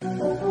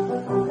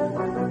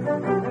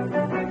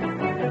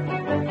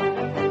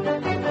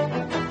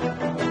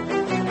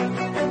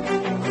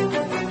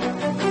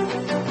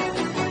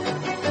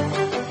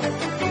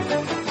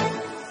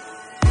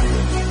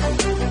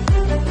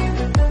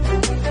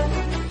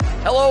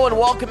Hello and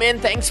welcome in.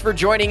 Thanks for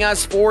joining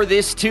us for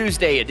this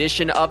Tuesday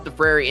edition of the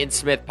Frary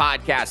Smith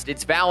podcast.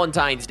 It's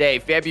Valentine's Day,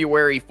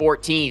 February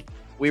 14th.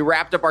 We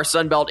wrapped up our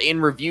Sunbelt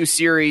in Review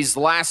series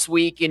last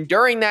week, and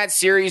during that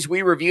series,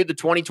 we reviewed the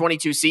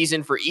 2022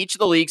 season for each of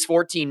the league's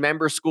 14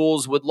 member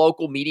schools with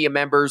local media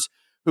members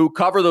who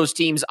cover those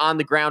teams on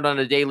the ground on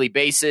a daily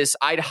basis.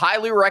 I'd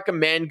highly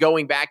recommend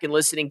going back and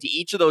listening to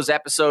each of those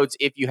episodes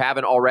if you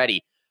haven't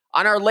already.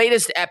 On our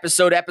latest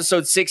episode,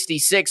 episode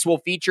 66, we'll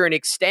feature an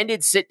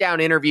extended sit-down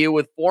interview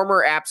with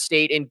former App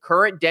State and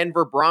current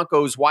Denver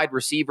Broncos wide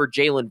receiver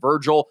Jalen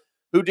Virgil,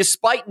 who,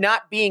 despite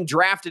not being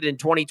drafted in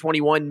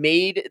 2021,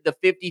 made the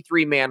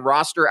 53-man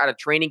roster out of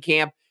training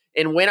camp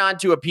and went on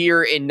to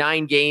appear in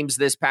 9 games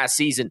this past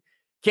season.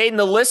 Caden,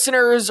 the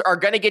listeners are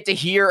going to get to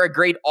hear a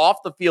great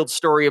off-the-field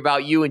story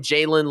about you and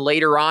Jalen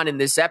later on in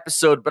this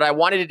episode, but I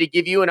wanted to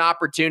give you an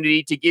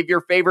opportunity to give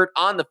your favorite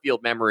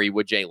on-the-field memory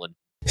with Jalen.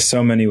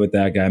 So many with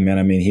that guy, man.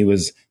 I mean, he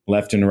was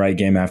left and right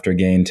game after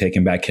game,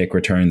 taking back kick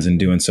returns and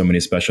doing so many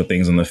special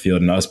things on the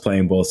field. And us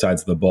playing both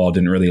sides of the ball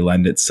didn't really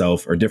lend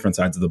itself, or different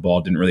sides of the ball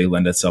didn't really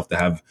lend itself to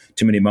have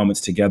too many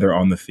moments together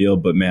on the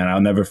field. But man,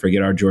 I'll never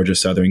forget our Georgia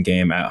Southern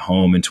game at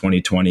home in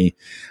 2020.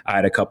 I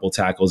had a couple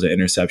tackles, an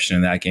interception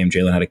in that game.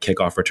 Jalen had a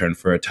kickoff return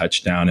for a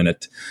touchdown and a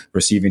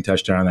receiving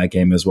touchdown in that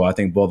game as well. I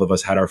think both of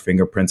us had our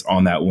fingerprints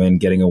on that win,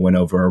 getting a win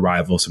over a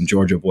rival, some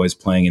Georgia boys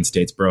playing in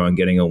Statesboro and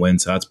getting a win.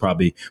 So that's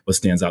probably what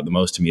stands out the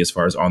most to me as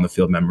far as on the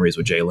field memories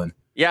with Jalen.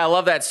 Yeah, I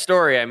love that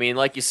story. I mean,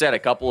 like you said, a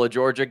couple of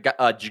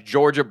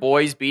Georgia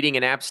boys beating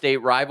an App State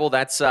rival.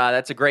 That's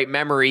a great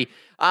memory.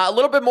 A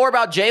little bit more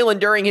about Jalen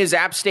during his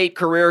App State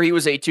career. He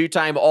was a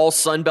 2-time All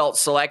Sunbelt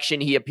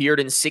selection. He appeared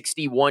in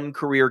 61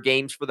 career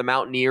games for the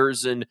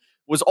Mountaineers and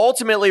was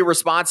ultimately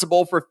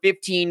responsible for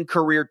 15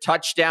 career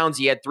touchdowns.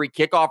 He had 3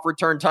 kickoff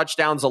return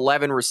touchdowns,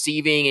 11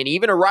 receiving, and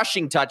even a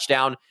rushing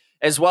touchdown,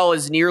 as well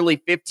as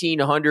nearly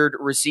 1,500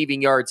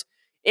 receiving yards.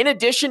 In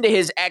addition to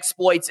his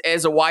exploits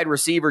as a wide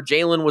receiver,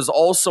 Jalen was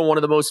also one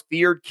of the most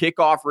feared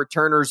kickoff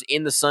returners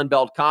in the Sun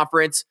Belt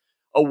Conference.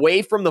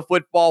 Away from the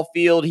football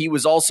field, he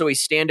was also a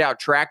standout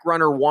track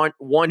runner,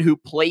 one who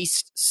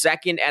placed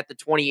second at the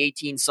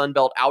 2018 Sun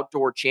Belt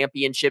Outdoor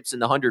Championships in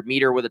the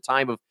 100-meter with a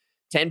time of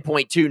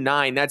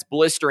 10.29. That's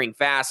blistering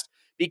fast.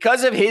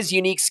 Because of his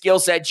unique skill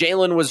set,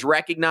 Jalen was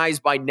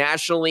recognized by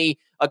nationally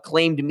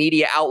acclaimed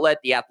media outlet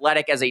The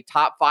Athletic as a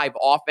top 5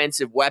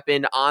 offensive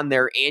weapon on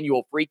their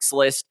annual Freaks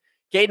list.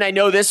 Caden, I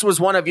know this was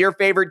one of your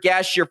favorite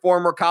guests, your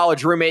former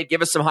college roommate.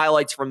 Give us some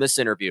highlights from this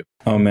interview.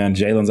 Oh, man,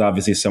 Jalen's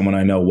obviously someone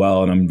I know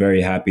well, and I'm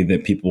very happy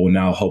that people will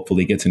now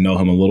hopefully get to know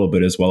him a little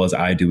bit as well as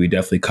I do. We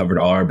definitely covered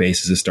all our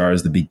bases as far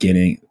as the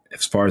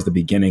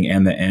beginning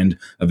and the end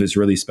of his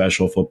really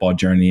special football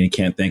journey, and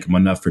can't thank him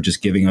enough for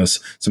just giving us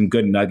some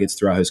good nuggets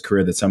throughout his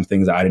career that some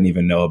things I didn't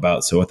even know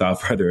about. So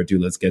without further ado,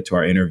 let's get to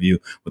our interview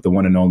with the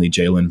one and only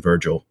Jalen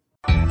Virgil.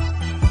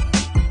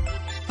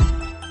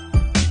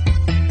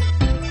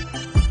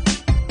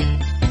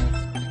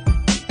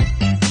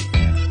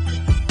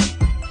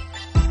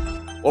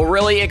 Well,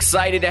 really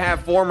excited to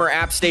have former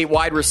App State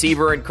wide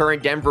receiver and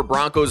current Denver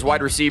Broncos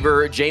wide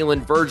receiver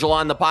Jalen Virgil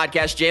on the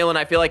podcast. Jalen,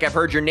 I feel like I've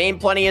heard your name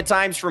plenty of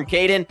times from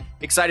Caden.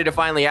 Excited to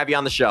finally have you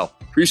on the show.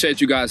 Appreciate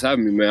you guys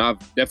having me, man. I've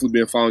definitely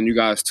been following you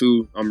guys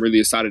too. I'm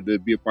really excited to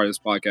be a part of this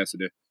podcast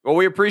today. Well,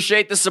 we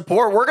appreciate the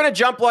support. We're going to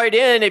jump right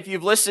in. If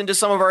you've listened to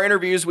some of our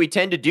interviews, we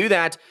tend to do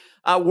that.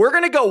 We're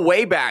going to go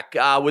way back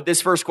with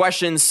this first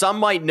question. Some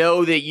might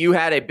know that you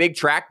had a big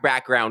track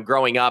background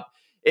growing up.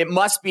 It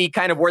must be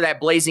kind of where that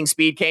blazing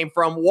speed came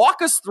from.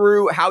 Walk us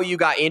through how you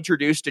got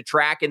introduced to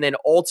track and then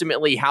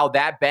ultimately how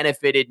that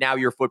benefited now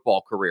your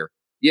football career.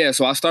 Yeah,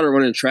 so I started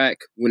running track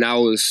when I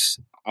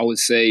would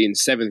say in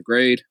 7th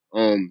grade.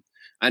 I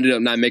ended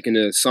up not making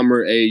the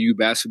summer AAU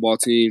basketball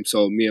team.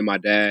 So me and my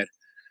dad,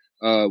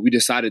 we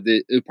decided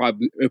that it'd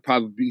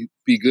probably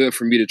be good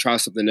for me to try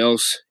something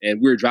else.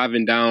 And we were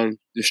driving down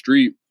the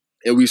street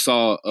and we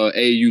saw a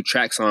AAU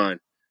track sign.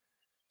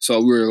 So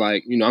we were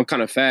like, I'm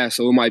kind of fast,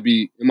 so it might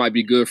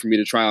be good for me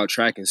to try out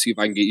track and see if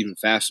I can get even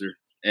faster.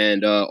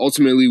 And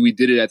ultimately, we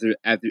did it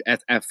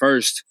at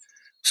first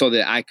so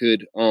that I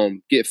could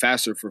get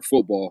faster for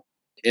football.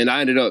 And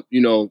I ended up,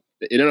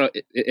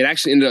 it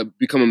actually ended up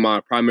becoming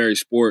my primary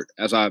sport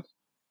as I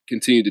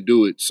continued to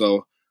do it.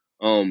 So,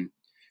 I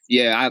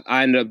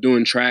ended up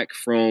doing track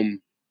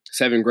from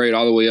 7th grade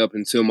all the way up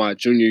until my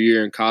junior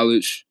year in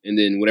college. And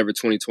then whenever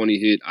 2020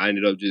 hit, I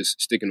ended up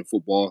just sticking to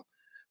football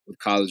with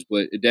college,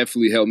 but it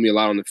definitely helped me a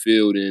lot on the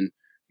field. And,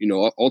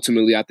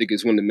 ultimately, I think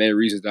it's one of the main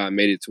reasons that I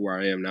made it to where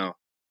I am now.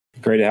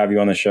 Great to have you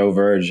on the show,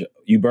 Virg.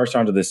 You burst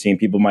onto the scene.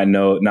 People might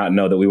not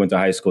know that we went to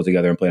high school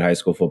together and played high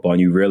school football, and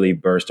you really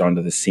burst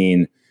onto the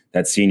scene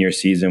that senior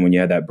season when you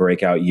had that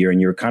breakout year, and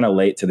you were kind of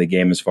late to the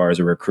game as far as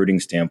a recruiting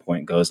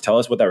standpoint goes. Tell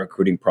us what that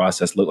recruiting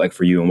process looked like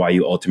for you and why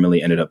you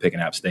ultimately ended up picking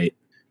App State.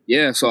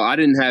 Yeah, so I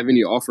didn't have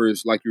any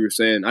offers, like you were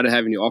saying. I didn't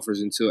have any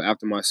offers until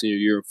after my senior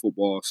year of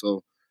football.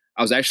 So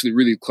I was actually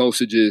really close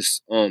to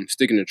just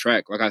sticking to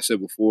track. Like I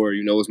said before,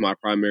 it was my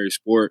primary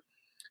sport,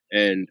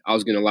 and I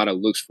was getting a lot of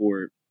looks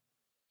for it.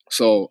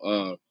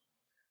 So,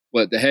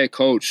 but the head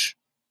coach,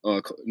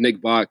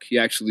 Nick Bach, he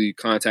actually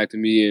contacted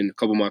me, and a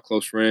couple of my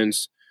close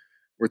friends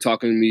were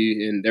talking to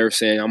me, and they were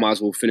saying I might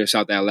as well finish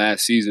out that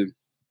last season.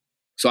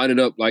 So I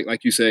ended up,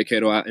 like you said,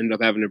 Cato, I ended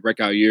up having a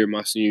breakout year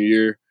my senior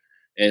year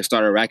and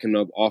started racking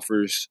up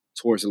offers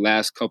towards the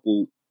last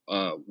couple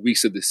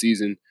weeks of the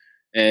season.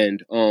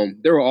 And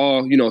they were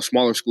all,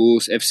 smaller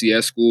schools,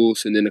 FCS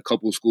schools, and then a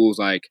couple of schools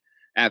like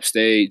App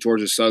State,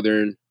 Georgia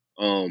Southern,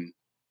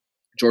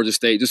 Georgia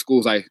State, just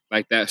schools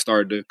like that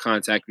started to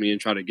contact me and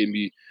try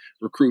to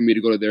recruit me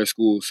to go to their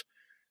schools.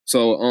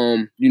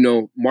 So,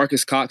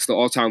 Marcus Cox, the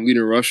all-time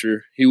leading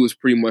rusher, he was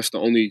pretty much the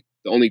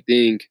only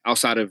thing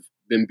outside of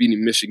them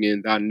beating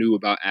Michigan that I knew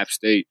about App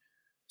State.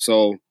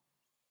 So,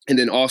 and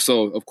then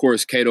also, of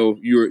course, Cato,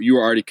 you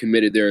were already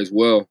committed there as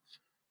well.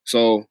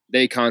 So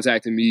they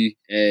contacted me,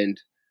 and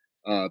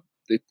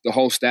the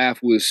whole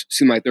staff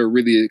seemed like they were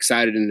really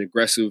excited and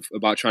aggressive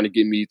about trying to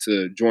get me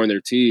to join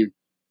their team.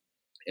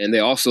 And they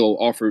also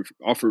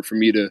offered for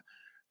me to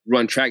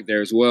run track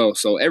there as well.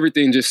 So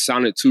everything just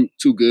sounded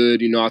too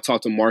good. I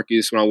talked to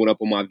Marcus when I went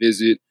up on my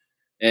visit,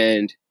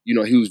 and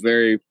he was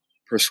very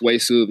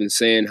persuasive in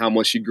saying how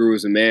much he grew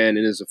as a man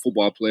and as a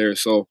football player.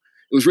 So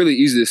it was really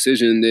easy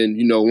decision. And then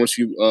once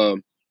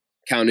you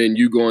count in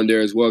you going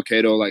there as well,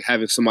 Cato, like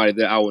having somebody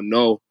that I would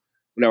know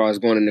whenever I was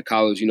going into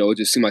college, it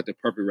just seemed like the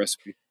perfect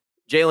recipe.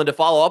 Jalen, to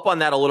follow up on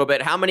that a little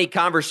bit, how many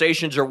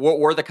conversations, or what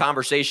were the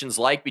conversations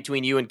like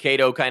between you and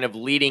Cato kind of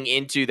leading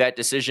into that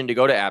decision to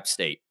go to App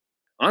State?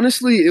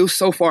 Honestly, it was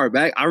so far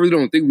back. I really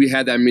don't think we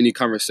had that many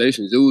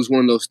conversations. It was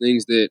one of those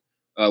things that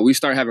we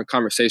started having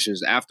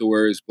conversations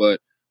afterwards. But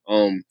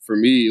for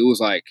me, it was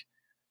like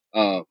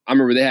I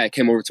remember they had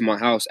came over to my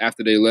house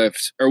after they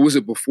left, or was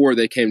it before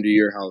they came to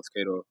your house,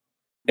 Cato?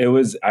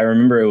 I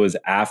remember it was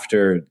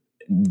after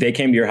they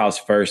came to your house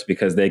first,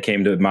 because they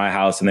came to my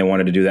house and they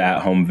wanted to do the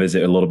at-home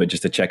visit a little bit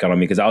just to check out on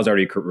me, because I was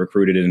already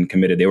recruited and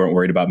committed. They weren't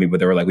worried about me, but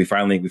they were like, we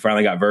finally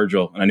got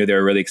Virgil, and I knew they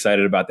were really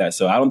excited about that.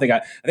 So I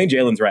think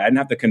Jalen's right. I didn't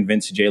have to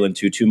convince Jalen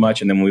too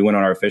much. And then when we went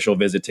on our official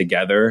visit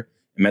together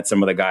and met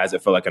some of the guys,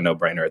 it felt like a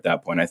no-brainer at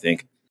that point, I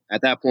think.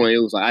 At that point, it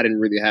was like I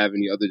didn't really have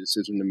any other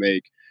decision to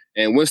make.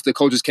 And once the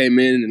coaches came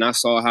in and I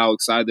saw how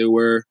excited they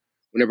were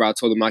whenever I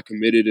told them I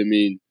committed, I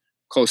mean,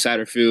 Coach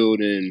Satterfield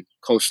and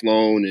Coach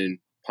Sloan and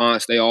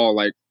Ponce, they all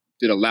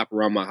did a lap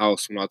around my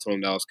house when I told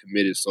them that I was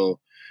committed. So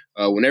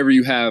whenever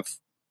you have,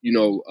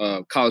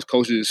 college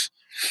coaches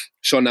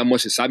showing that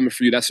much excitement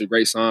for you, that's a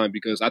great sign,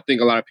 because I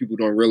think a lot of people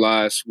don't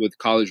realize with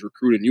college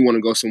recruiting, you want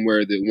to go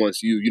somewhere that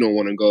wants you. You don't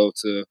want to go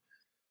to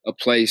a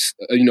place,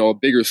 a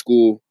bigger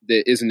school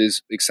that isn't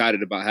as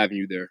excited about having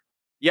you there.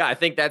 Yeah, I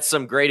think that's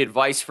some great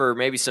advice for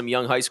maybe some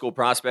young high school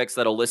prospects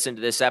that'll listen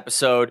to this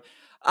episode.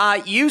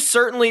 You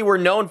certainly were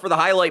known for the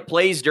highlight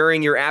plays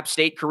during your App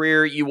State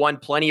career. You won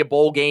plenty of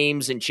bowl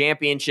games and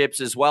championships,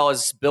 as well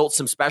as built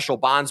some special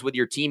bonds with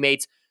your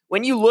teammates.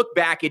 When you look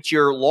back at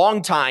your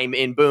long time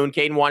in Boone,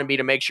 Caden wanted me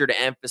to make sure to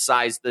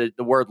emphasize the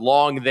word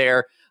long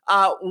there.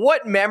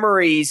 What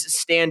memories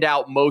stand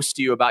out most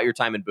to you about your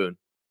time in Boone?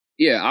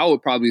 Yeah, I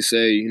would probably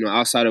say,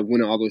 outside of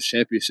winning all those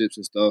championships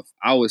and stuff,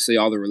 I would say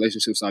all the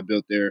relationships I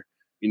built there.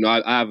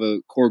 I have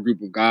a core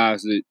group of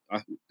guys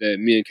that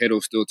me and Cato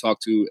still talk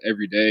to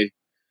every day.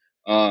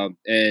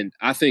 And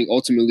I think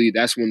ultimately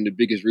that's one of the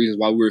biggest reasons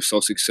why we were so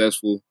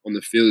successful on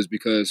the field, is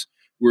because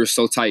we were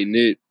so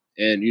tight-knit.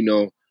 And,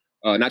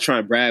 not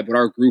trying to brag, but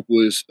our group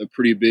was a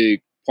pretty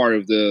big part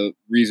of the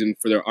reason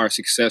for our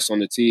success on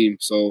the team.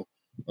 So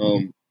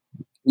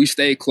we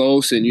stayed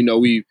close, and,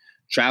 we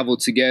traveled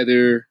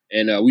together,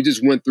 and we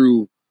just went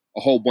through a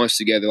whole bunch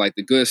together, like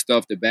the good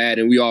stuff, the bad,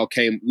 and we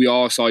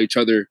all saw each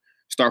other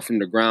start from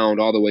the ground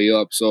all the way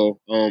up. So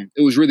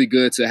it was really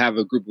good to have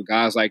a group of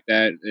guys like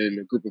that, and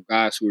a group of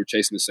guys who were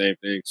chasing the same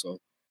thing. So.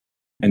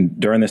 And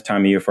during this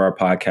time of year for our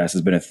podcast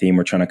has been a theme.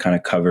 We're trying to kind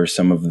of cover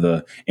some of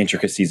the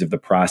intricacies of the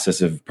process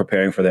of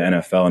preparing for the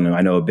NFL. And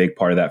I know a big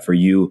part of that for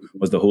you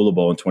was the Hula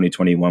Bowl in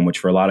 2021, which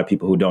for a lot of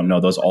people who don't know,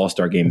 those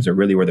all-star games are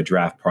really where the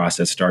draft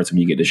process starts, when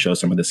you get to show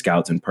some of the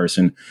scouts in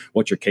person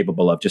what you're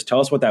capable of. Just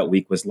tell us what that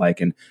week was like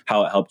and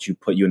how it helped you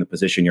put you in the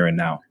position you're in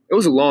now. It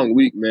was a long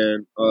week,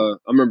 man. I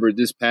remember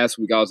this past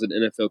week I was at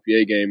the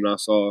NFLPA game, and I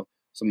saw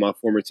some of my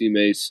former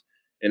teammates,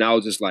 and I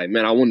was just like,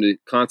 man, I wanted to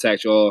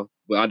contact y'all,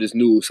 but I just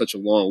knew it was such a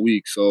long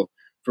week. So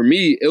for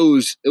me, it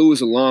was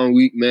a long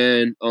week,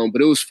 man.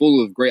 But it was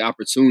full of great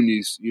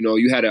opportunities.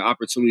 You had an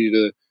opportunity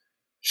to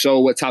show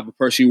what type of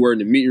person you were in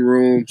the meeting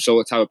room, show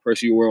what type of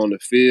person you were on the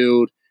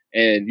field,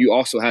 and you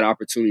also had an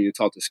opportunity to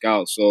talk to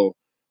scouts. So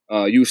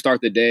you would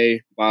start the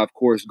day by, of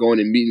course,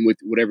 going and meeting with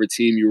whatever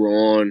team you were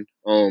on,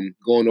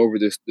 going over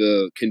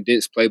the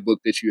condensed playbook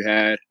that you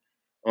had.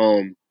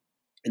 And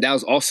that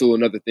was also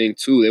another thing,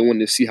 too. They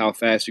wanted to see how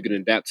fast you could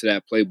adapt to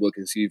that playbook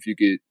and see if you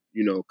could,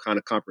 kind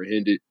of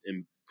comprehend it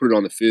and put it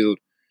on the field.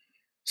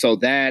 So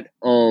that,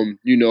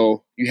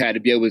 you had to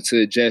be able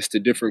to adjust to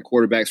different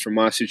quarterbacks from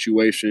my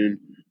situation.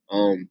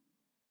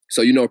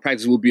 So,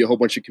 practice will be a whole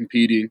bunch of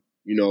competing,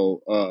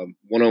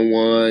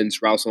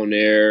 one-on-ones, routes on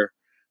air,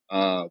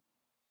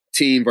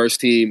 team versus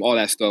team, all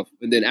that stuff.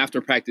 And then after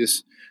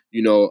practice,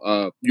 you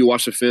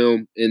watch the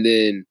film, and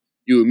then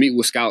you would meet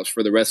with scouts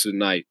for the rest of the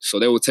night. So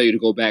they would tell you to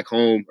go back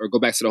home or go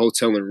back to the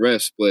hotel and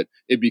rest, but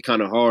it'd be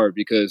kind of hard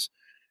because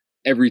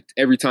every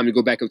time you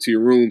go back up to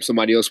your room,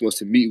 somebody else wants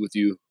to meet with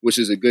you, which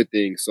is a good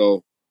thing.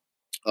 So,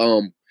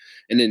 and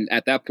then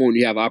at that point,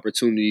 you have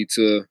opportunity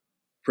to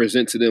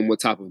present to them what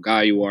type of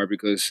guy you are,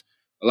 because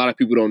a lot of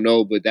people don't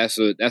know, but that's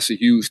a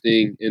huge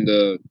thing in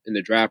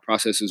the draft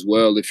process as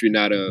well. If you're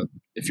not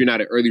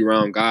an early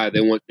round guy,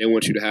 they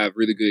want you to have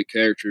really good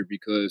character,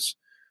 because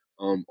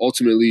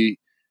ultimately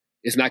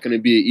it's not going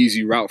to be an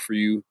easy route for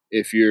you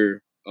if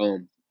you're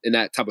in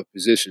that type of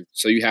position.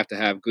 So you have to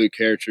have good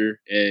character,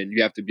 and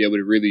you have to be able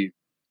to really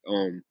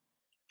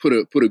put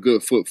a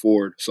good foot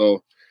forward.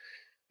 So,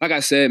 like I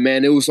said,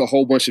 man, it was a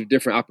whole bunch of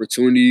different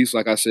opportunities.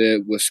 Like I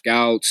said, with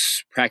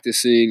scouts,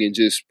 practicing, and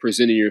just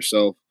presenting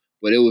yourself.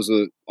 But it was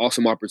an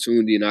awesome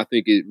opportunity, and I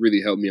think it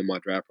really helped me in my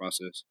draft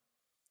process.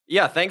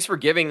 Yeah, thanks for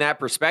giving that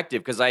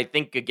perspective, because I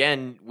think,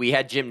 again, we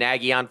had Jim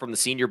Nagy on from the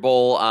Senior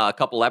Bowl a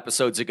couple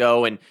episodes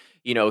ago, and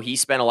he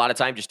spent a lot of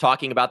time just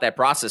talking about that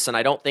process, and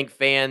I don't think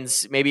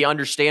fans maybe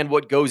understand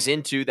what goes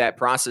into that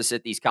process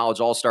at these college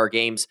all-star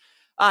games.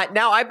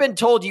 Now, I've been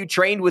told you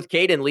trained with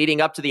Caden leading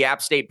up to the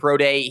App State Pro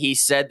Day. He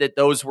said that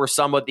those were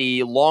some of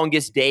the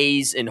longest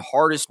days and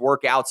hardest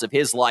workouts of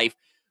his life.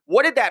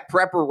 What did that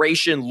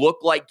preparation look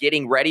like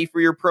getting ready for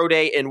your pro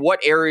day, and what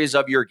areas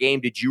of your game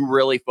did you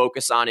really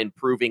focus on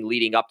improving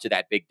leading up to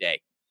that big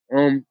day?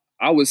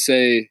 I would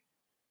say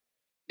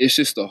it's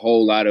just a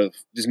whole lot of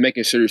just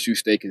making sure that you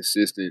stay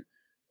consistent.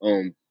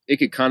 It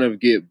could kind of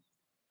get,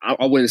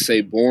 I wouldn't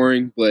say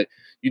boring, but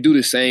you do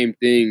the same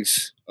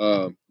things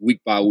week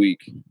by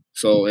week.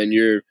 So, and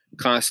you're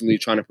constantly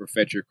trying to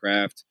perfect your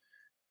craft.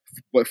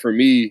 But for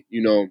me,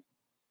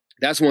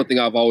 that's one thing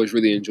I've always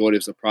really enjoyed,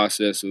 is the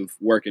process of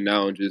working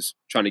out and just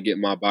trying to get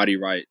my body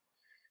right.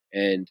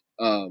 And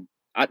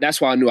that's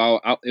why I knew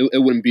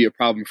it wouldn't be a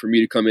problem for me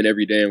to come in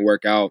every day and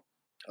work out.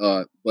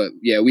 But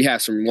yeah, we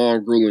had some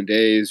long, grueling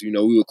days. We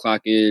would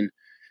clock in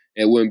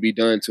and it wouldn't be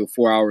done until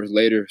 4 hours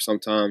later,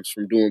 sometimes,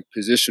 from doing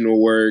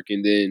positional work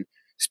and then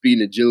speed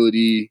and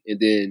agility and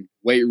then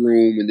weight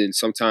room. And then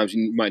sometimes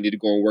you might need to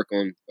go and work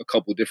on a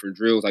couple different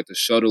drills, like the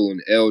shuttle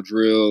and L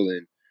drill.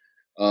 And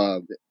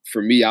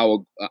for me, I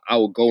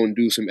would go and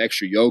do some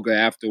extra yoga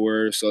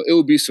afterwards. So it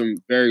would be some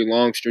very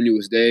long,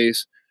 strenuous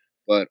days.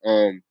 But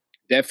I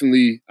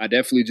definitely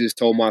just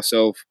told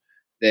myself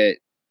that,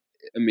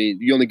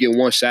 you only get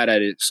one shot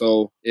at it.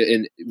 So,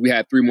 and we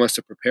had 3 months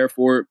to prepare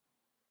for it.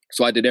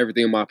 So I did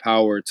everything in my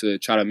power to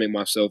try to make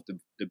myself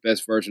the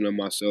best version of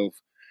myself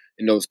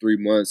in those 3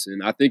 months.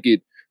 And I think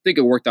it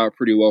worked out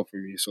pretty well for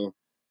me. So.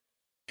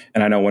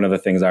 And I know one of the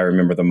things I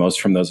remember the most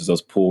from those is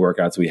those pool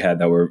workouts we had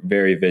that were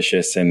very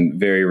vicious and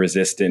very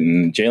resistant.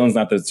 And Jalen's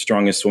not the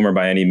strongest swimmer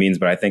by any means,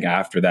 but I think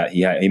after that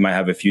he might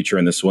have a future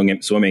in the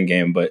swimming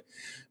game. But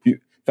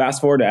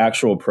fast forward to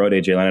actual pro day,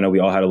 Jalen, I know we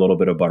all had a little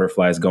bit of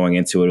butterflies going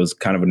into it. It was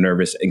kind of a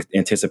nervous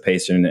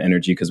anticipation and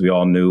energy because we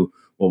all knew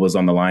what was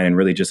on the line, and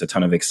really just a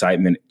ton of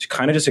excitement.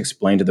 Kind of just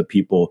explain to the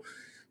people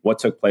what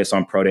took place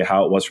on pro day,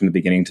 how it was from the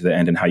beginning to the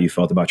end, and how you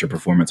felt about your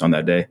performance on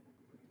that day.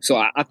 So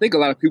I think a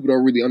lot of people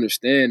don't really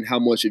understand how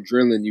much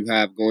adrenaline you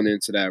have going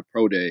into that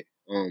pro day.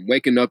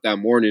 Waking up that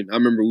morning, I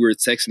remember we were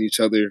texting each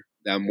other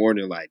that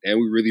morning like, damn,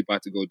 we really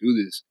about to go do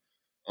this.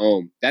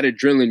 That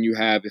adrenaline you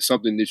have is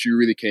something that you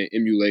really can't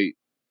emulate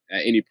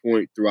at any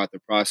point throughout the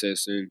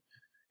process. And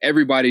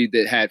everybody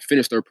that had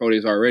finished their pro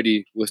days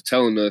already was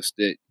telling us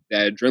that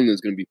adrenaline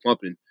is going to be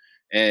pumping.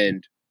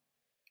 And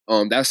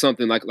that's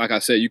something, like I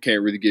said, you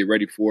can't really get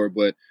ready for.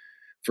 But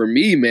for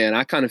me, man,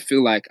 I kind of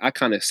feel like I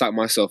kind of psyched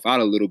myself out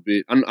a little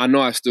bit. I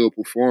know I still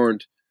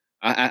performed.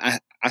 I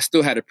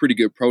still had a pretty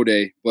good pro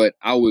day, but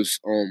I was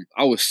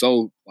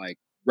so like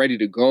ready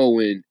to go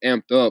and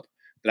amped up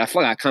that I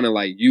feel like I kind of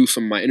like used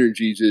some of my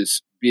energy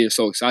just being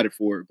so excited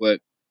for it. But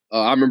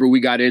I remember we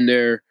got in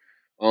there,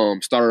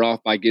 started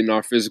off by getting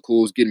our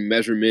physicals, getting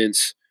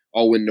measurements,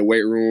 all went in the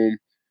weight room,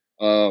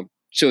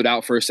 chilled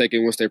out for a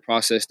second once they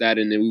processed that,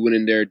 and then we went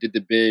in there, did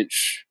the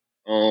bench.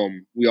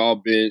 We all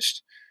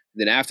benched.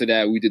 Then after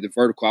that, we did the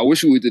vertical. I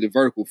wish we did the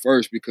vertical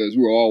first because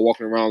we were all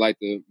walking around like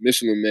the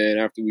Michelin man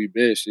after we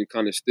benched and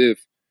kind of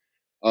stiff.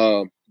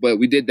 But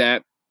we did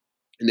that.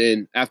 And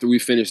then after we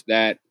finished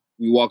that,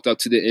 we walked up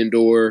to the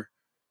indoor.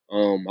 I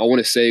want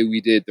to say we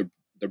did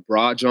the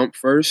broad jump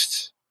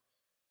first.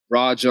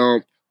 Broad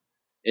jump.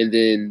 And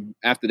then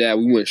after that,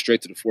 we went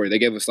straight to the 40. They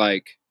gave us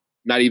like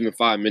not even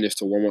 5 minutes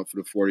to warm up for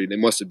the 40. They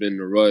must have been in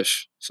a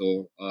rush.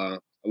 So a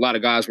lot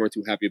of guys weren't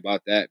too happy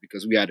about that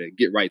because we had to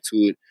get right to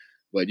it.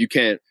 But you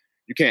can't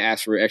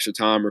ask for extra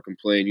time or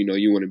complain.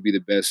 You want to be the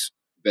best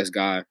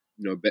guy,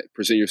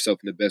 present yourself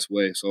in the best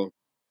way. So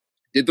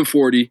did the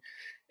 40.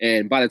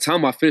 And by the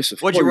time I finished the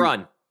 40, what'd you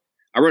run?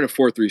 I ran a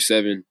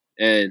 4.37,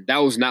 and that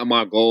was not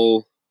my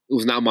goal. It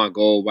was not my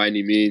goal by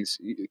any means.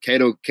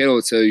 Cato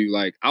will tell you,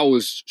 like, I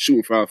was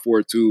shooting for a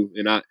 4.2,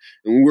 and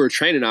when we were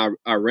training,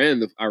 I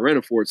ran a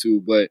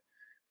 4.2. But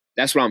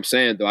that's what I'm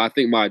saying, though. I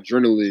think my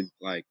adrenaline,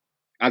 like,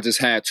 I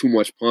just had too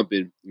much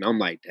pumping. And I'm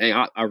like, dang,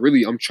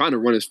 I'm trying to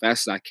run as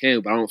fast as I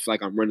can, but I don't feel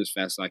like I'm running as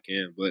fast as I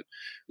can. But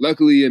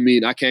luckily, I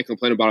mean, I can't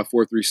complain about a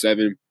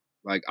 4.37.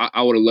 Like,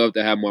 I would have loved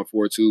to have my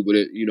 4.2, but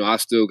I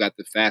still got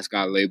the fast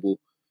guy label.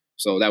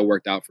 So that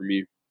worked out for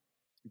me.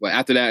 But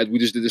after that, we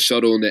just did the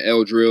shuttle and the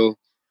L drill.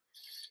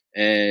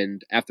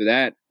 And after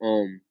that,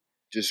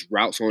 just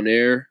routes on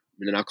air.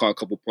 And then I caught a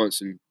couple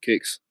punts and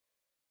kicks.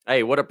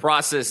 Hey, what a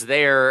process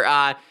there.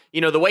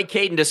 The way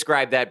Caden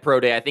described that pro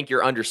day, I think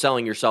you're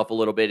underselling yourself a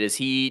little bit, as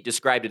he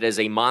described it as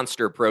a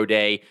monster pro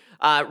day.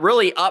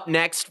 Really up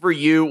next for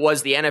you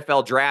was the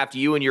NFL draft.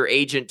 You and your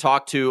agent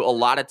talked to a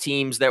lot of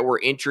teams that were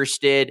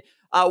interested.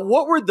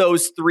 What were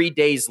those 3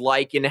 days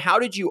like, and how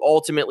did you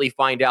ultimately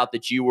find out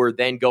that you were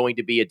then going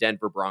to be a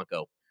Denver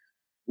Bronco?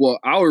 Well,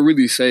 I would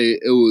really say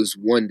it was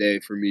one day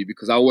for me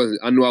because I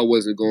knew I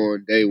wasn't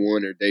going day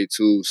one or day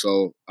two.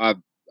 So I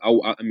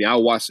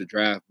watched the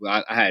draft,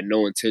 but I had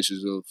no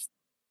intentions of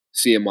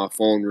seeing my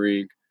phone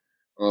ring.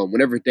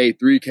 Whenever day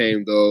three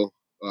came, though,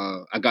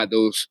 I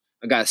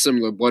got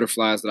similar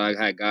butterflies that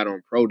I had got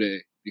on pro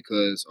day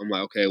because I'm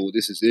like, okay, well,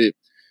 this is it.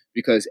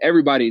 Because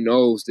everybody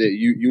knows that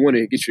you want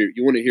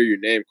to hear your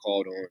name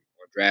called on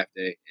draft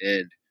day,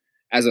 and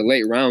as a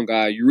late round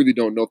guy, you really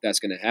don't know if that's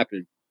going to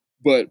happen.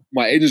 But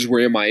my agents were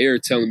in my ear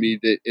telling me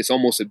that it's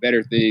almost a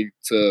better thing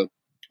to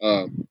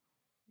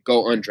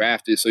go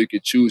undrafted so you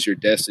could choose your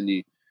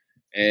destiny.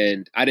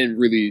 And I didn't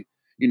really,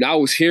 I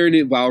was hearing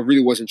it, but I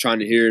really wasn't trying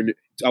to hear it.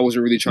 I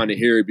wasn't really trying to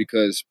hear it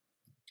because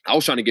I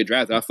was trying to get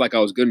drafted. I feel like I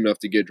was good enough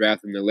to get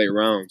drafted in the late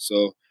round.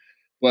 So,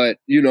 but,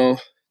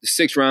 the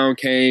sixth round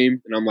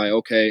came, and I'm like,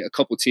 okay, a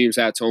couple teams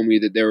had told me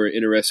that they were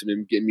interested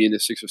in getting me in the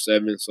 6 or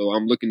 7. So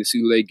I'm looking to see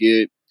who they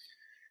get.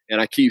 And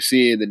I keep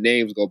seeing the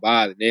names go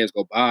by.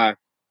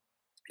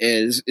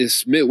 And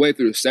it's midway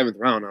through the 7th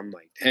round. I'm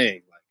like,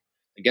 dang, like,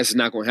 I guess it's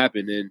not going to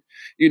happen. And,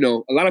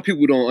 a lot of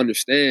people don't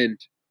understand.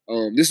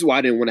 This is why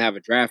I didn't want to have a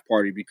draft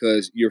party,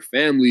 because your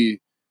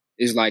family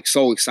is like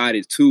so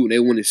excited too. And they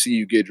want to see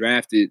you get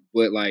drafted.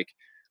 But like,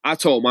 I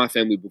told my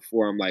family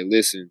before, I'm like,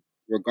 listen,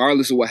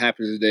 regardless of what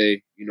happens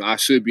today, I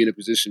should be in a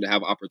position to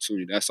have an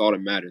opportunity. That's all that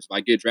matters. If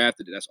I get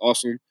drafted, that's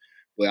awesome.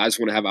 But I just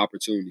want to have an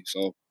opportunity.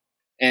 So,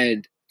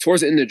 and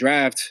towards the end of the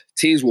draft,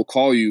 teams will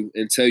call you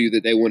and tell you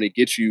that they want to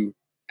get you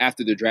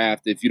after the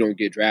draft if you don't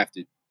get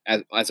drafted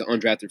as an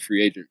undrafted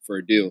free agent for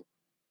a deal.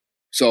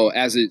 So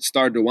as it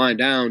started to wind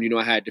down,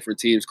 I had different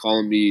teams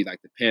calling me, like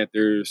the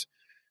Panthers,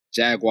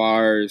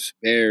 Jaguars,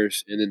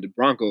 Bears, and then the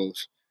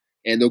Broncos,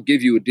 and they'll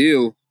give you a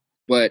deal.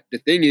 But the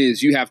thing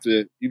is, you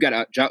gotta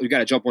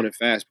jump on it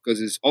fast, because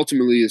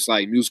it's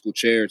like musical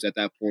chairs at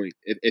that point.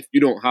 If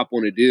you don't hop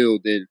on a deal,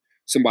 then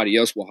somebody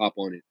else will hop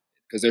on it,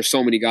 because there's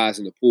so many guys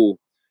in the pool.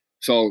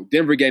 So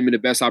Denver gave me the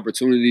best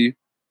opportunity,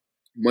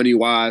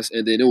 money-wise,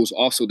 and then it was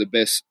also the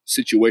best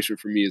situation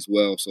for me as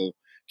well. So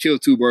kill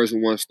two birds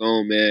with one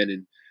stone, man.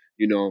 And,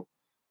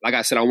 like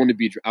I said, I wanted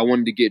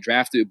to get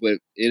drafted, but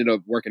it ended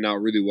up working out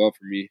really well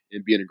for me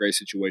and being a great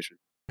situation.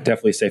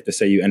 Definitely safe to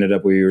say you ended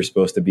up where you were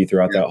supposed to be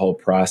throughout that whole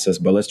process.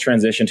 But let's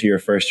transition to your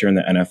first year in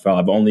the NFL.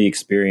 I've only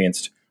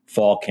experienced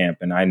fall camp,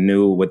 and I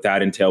knew what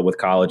that entailed with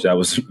college. That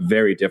was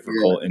very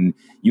difficult. Yeah. And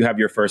you have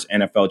your first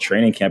NFL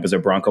training camp as a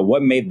Bronco.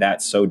 What made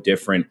that so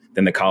different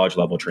than the college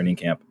level training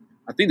camp?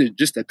 I think that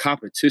just the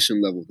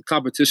competition level.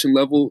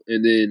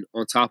 And then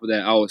on top of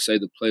that, I would say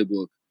the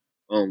playbook.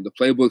 The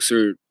playbooks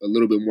are a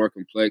little bit more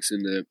complex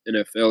in the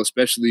NFL,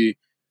 especially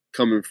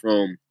coming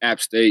from App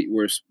State,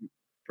 where it's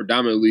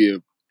predominantly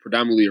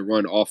a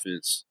run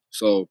offense.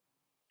 So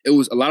a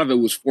lot of it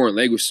was foreign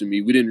language to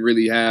me. We didn't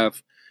really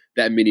have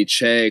that many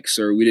checks,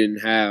 or we didn't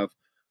have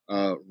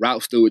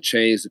routes that would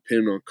change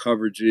depending on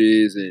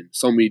coverages and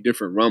so many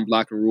different run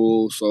blocking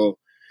rules. So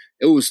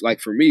it was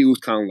like, for me, it was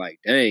kind of like,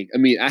 dang. I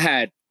mean,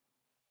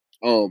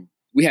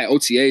 we had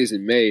OTAs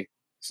in May,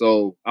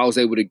 so I was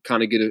able to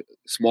kind of get a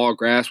small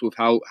grasp of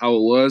how it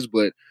was.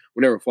 But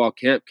whenever fall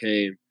camp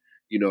came,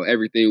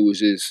 everything was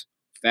just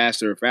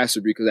faster and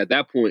faster, because at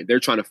that point they're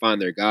trying to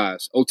find their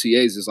guys.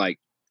 OTAs is like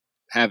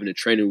having the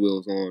training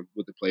wheels on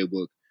with the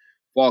playbook.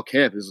 Fall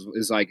camp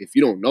is like, if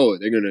you don't know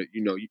it, they're gonna,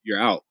 you're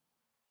out.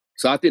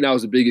 So I think that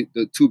was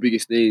the two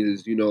biggest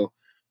things is,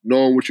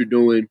 knowing what you're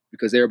doing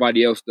because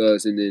everybody else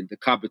does, and then the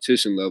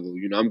competition level.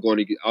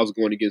 I was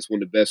going against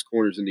one of the best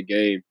corners in the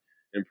game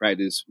in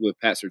practice with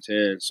Pat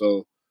Surtain.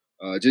 So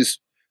just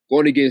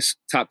going against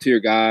top tier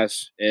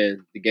guys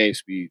and the game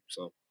speed.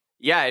 So.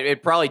 Yeah,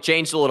 it probably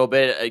changed a little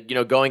bit,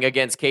 going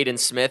against Caden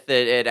Smith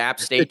at App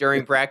State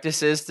during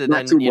practices to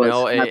then,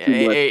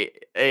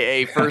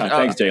 a first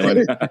thanks,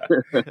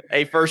 Jalen.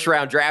 a first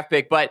round draft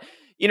pick. But,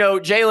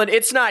 Jalen,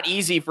 it's not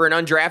easy for an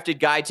undrafted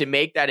guy to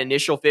make that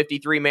initial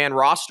 53-man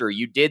roster.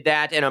 You did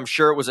that, and I'm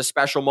sure it was a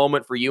special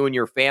moment for you and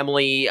your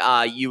family.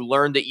 You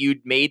learned that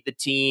you'd made the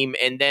team,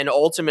 and then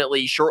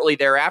ultimately, shortly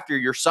thereafter,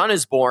 your son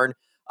is born.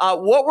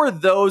 What were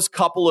those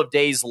couple of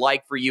days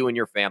like for you and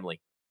your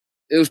family?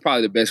 It was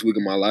probably the best week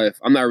of my life.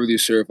 I'm not really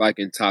sure if I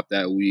can top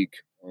that week.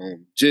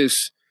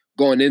 Just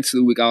going into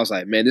the week, I was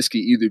like, man, this could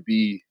either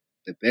be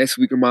the best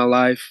week of my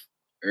life,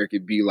 or it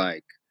could be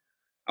like,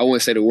 I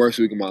wouldn't say the worst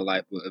week of my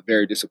life, but a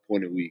very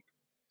disappointing week.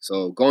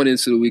 So going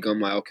into the week, I'm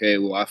like, okay,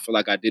 well, I feel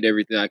like I did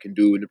everything I can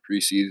do in the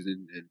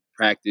preseason and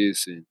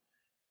practice and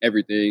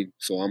everything.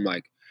 So I'm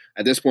like,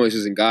 at this point, it's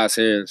just in God's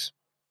hands.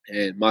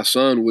 And my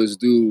son was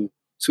due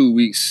 2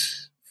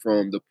 weeks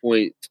from the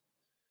point.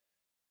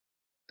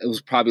 It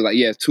was probably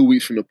like, 2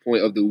 weeks from the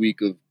point of the week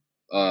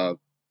of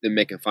them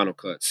making final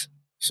cuts.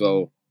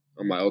 So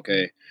I'm like,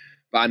 okay.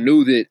 But I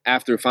knew that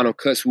after final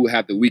cuts, we would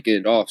have the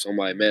weekend off. So I'm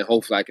like, man,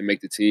 hopefully I can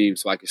make the team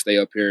so I can stay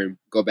up here and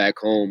go back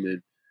home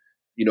and,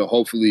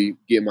 hopefully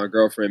get my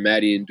girlfriend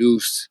Maddie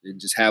induced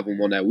and just have them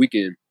on that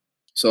weekend.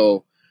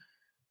 So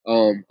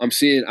I'm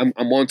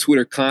on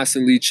Twitter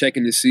constantly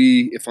checking to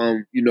see if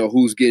I'm,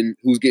 who's getting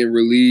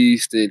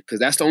released, and because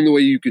that's the only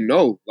way you can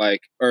know,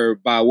 like, or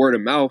by word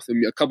of mouth. I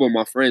mean, a couple of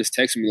my friends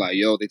text me like,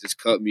 "Yo, they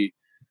just cut me,"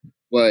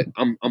 but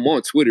I'm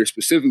on Twitter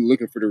specifically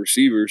looking for the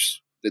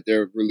receivers that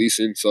they're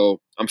releasing.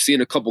 So I'm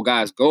seeing a couple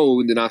guys go,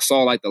 and then I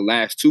saw like the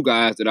last two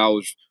guys that I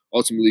was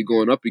ultimately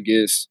going up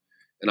against,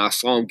 and I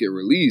saw them get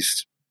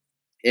released.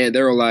 And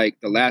they were like,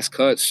 the last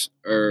cuts,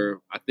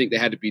 or I think they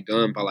had to be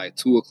done by like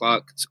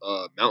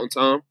 2:00 Mountain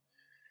Time.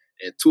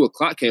 And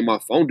 2:00 came, my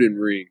phone didn't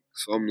ring.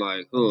 So I'm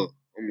like,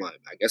 I'm like,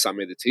 I guess I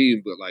made the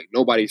team, but like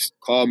nobody's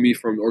called me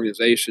from the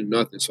organization,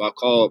 nothing. So I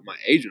called my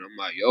agent. I'm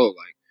like, yo,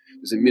 like,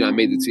 does it mean I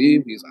made the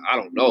team? He's like, I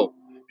don't know.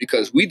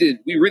 Because we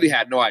really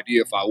had no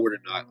idea if I would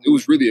or not. It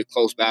was really a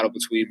close battle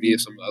between me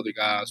and some of the other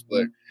guys.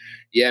 But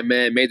yeah,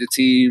 man, made the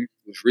team.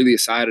 Was really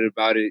excited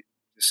about it.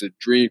 It's a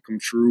dream come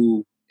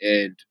true.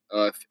 And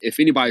if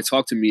anybody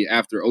talked to me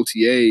after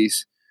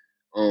OTAs,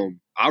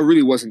 I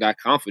really wasn't that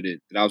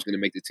confident that I was going to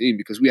make the team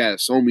because we had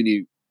so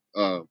many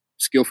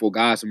skillful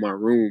guys in my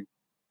room.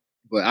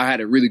 But I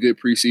had a really good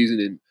preseason,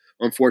 and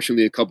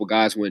unfortunately, a couple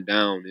guys went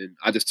down, and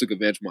I just took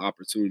advantage of my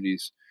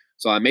opportunities.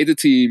 So I made the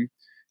team,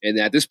 and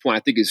at this point,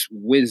 I think it's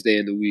Wednesday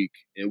in the week,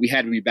 and we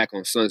had to be back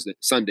on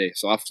Sunday.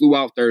 So I flew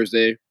out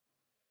Thursday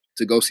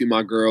to go see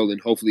my girl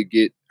and hopefully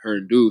get her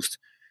induced.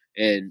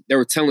 And they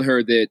were telling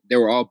her that they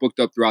were all booked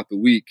up throughout the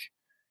week,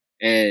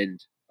 and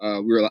I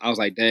was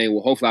like, dang,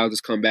 well, hopefully I'll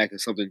just come back and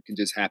something can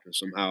just happen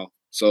somehow.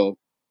 So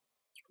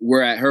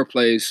we're at her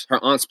place, her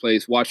aunt's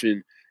place,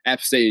 watching App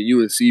State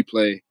and UNC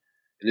play.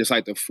 And it's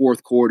like the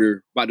fourth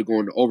quarter, about to go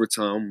into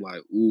overtime. I'm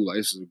like, ooh, like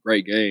this is a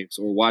great game.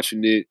 So we're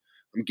watching it.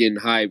 I'm getting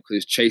hyped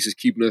because Chase is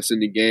keeping us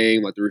in the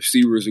game. Like the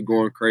receivers are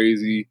going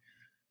crazy.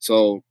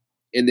 So,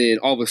 and then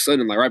all of a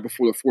sudden, like right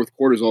before the fourth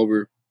quarter's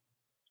over,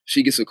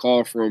 she gets a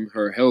call from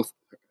her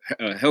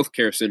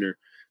healthcare center.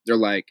 They're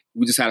like,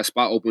 we just had a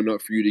spot open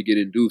up for you to get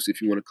induced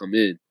if you want to come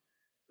in.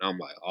 And I'm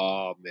like,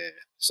 oh, man.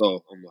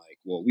 So I'm like,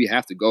 well, we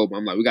have to go. But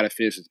I'm like, we got to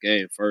finish this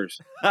game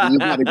first. We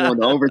got to go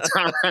into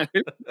overtime.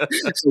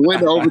 So we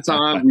went to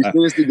overtime. We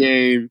finished the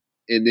game.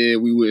 And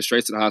then we went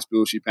straight to the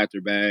hospital. She packed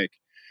her bag.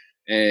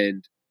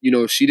 And,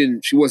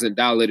 she wasn't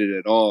dilated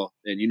at all.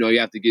 And, you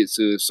have to get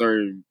to a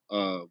certain,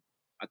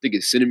 I think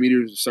it's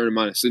centimeters, a certain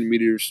amount of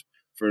centimeters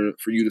for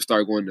you to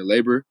start going to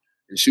labor.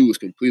 And she was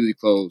completely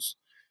closed.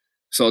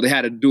 So they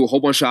had to do a whole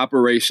bunch of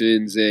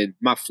operations, and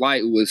my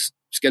flight was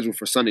scheduled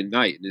for Sunday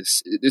night, and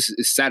this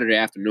is Saturday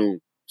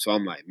afternoon. So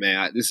I'm like,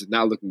 man, this is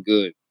not looking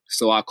good.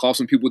 So I called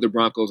some people with the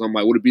Broncos. I'm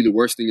like, would it be the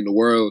worst thing in the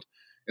world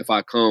if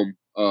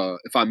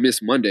I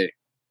miss Monday?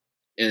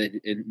 And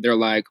they're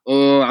like,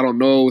 oh, I don't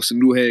know. It's a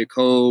new head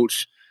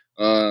coach,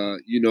 but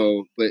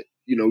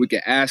we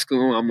can ask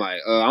them. I'm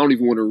like, I don't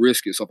even want to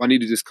risk it. So if I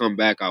need to just come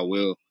back, I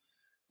will.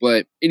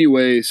 But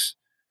anyways,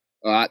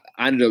 I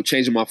ended up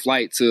changing my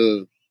flight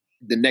to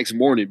the next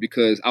morning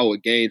because I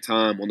would gain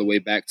time on the way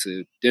back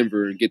to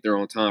Denver and get there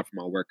on time for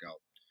my workout.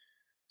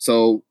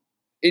 So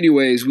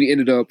anyways, we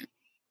ended up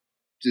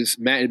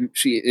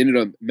she ended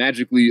up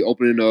magically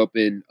opening up,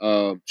 and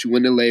she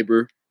went in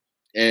labor,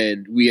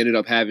 and we ended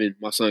up having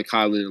my son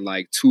Kylan at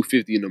like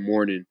 2:50 in the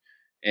morning,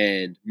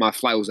 and my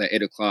flight was at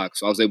 8:00.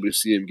 So I was able to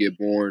see him get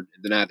born,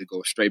 and then I had to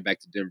go straight back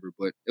to Denver,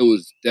 but it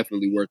was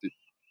definitely worth it.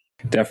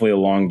 Definitely a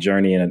long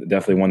journey, and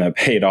definitely one that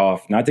paid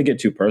off. Not to get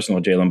too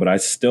personal, Jalen, but I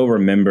still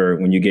remember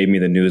when you gave me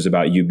the news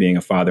about you being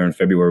a father in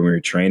February when we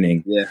were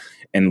training. Yeah.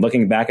 And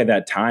looking back at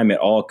that time, it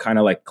all kind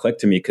of like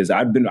clicked to me because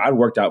I'd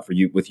worked out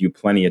with you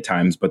plenty of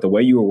times, but the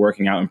way you were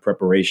working out in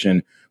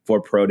preparation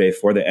for pro day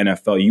for the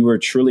NFL, you were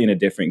truly in a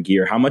different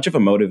gear. How much of a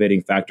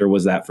motivating factor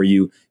was that for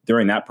you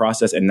during that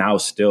process, and now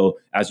still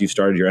as you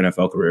started your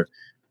NFL career?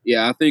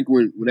 Yeah, I think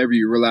whenever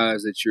you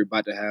realize that you're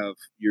about to have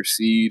your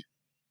seed,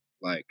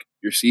 like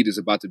your seed is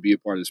about to be a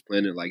part of this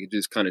planet, like it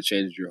just kind of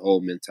changes your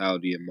whole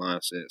mentality and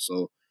mindset.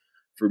 So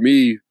for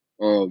me,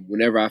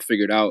 whenever I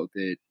figured out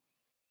that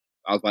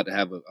I was about to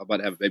have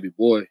a baby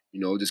boy,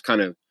 it just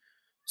kind of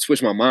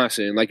switched my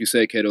mindset. And like you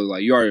said, Kato,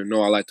 like you already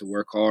know I like to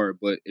work hard,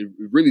 but it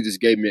really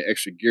just gave me an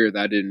extra gear that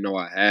I didn't know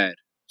I had.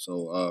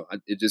 So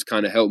it just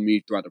kind of helped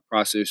me throughout the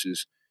process,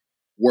 just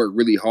work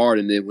really hard.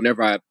 And then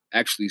whenever I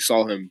actually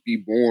saw him be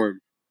born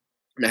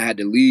and I had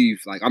to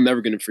leave, like I'm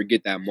never going to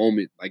forget that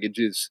moment. Like it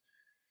just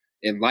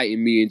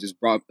enlightened me and just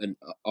brought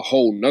a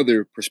whole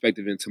nother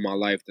perspective into my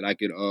life that I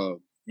could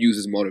use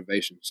as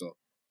motivation. So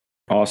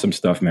Awesome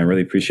stuff, man.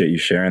 Really appreciate you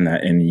sharing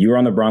that. And you were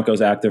on the Broncos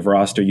active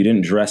roster. You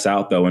didn't dress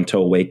out, though,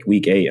 until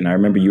week 8. And I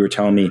remember you were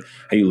telling me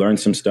how you learned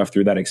some stuff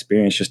through that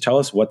experience. Just tell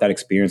us what that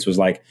experience was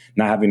like,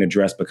 not having to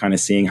dress, but kind of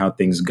seeing how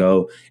things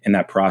go in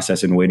that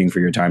process and waiting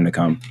for your time to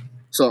come.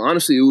 So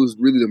honestly, it was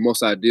really the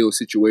most ideal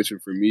situation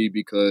for me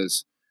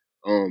because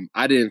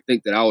I didn't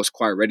think that I was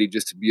quite ready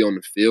just to be on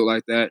the field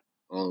like that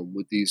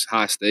with these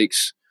high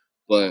stakes.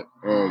 But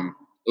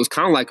it was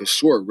kind of like a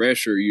short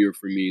redshirt year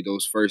for me.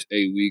 Those first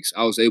 8 weeks,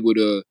 I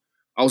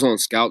was on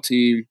scout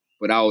team,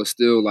 but I would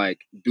still like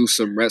do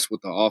some reps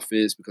with the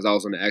offense because I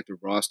was on the active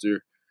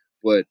roster.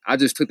 But I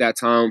just took that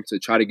time to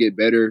try to get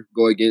better,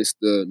 go against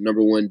the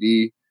number 1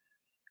 D.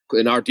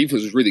 And our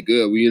defense was really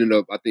good. We ended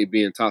up, I think,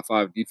 being top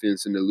 5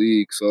 defense in the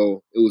league.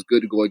 So it was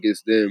good to go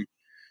against them.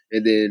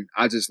 And then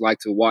I just like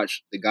to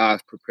watch the guys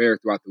prepare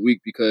throughout the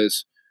week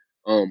because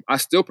I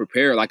still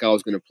prepare like I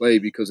was going to play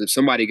because if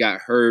somebody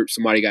got hurt,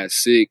 somebody got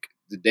sick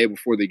the day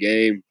before the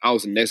game, I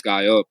was the next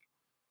guy up.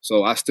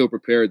 So I still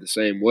prepared the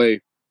same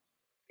way.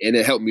 And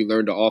it helped me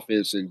learn the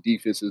offense and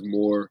defenses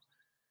more.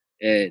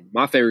 And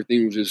my favorite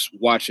thing was just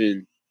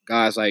watching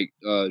guys like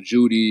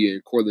Judy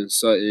and Cortland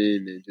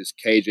Sutton and just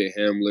KJ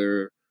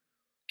Hamler,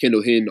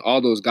 Kendall Hinton,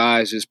 all those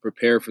guys just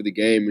prepare for the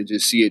game and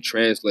just see it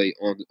translate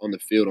on the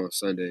field on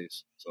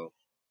Sundays. So.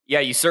 Yeah,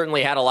 you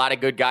certainly had a lot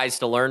of good guys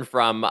to learn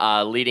from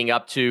leading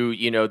up to,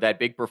 that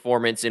big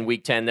performance in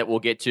Week 10 that we'll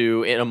get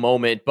to in a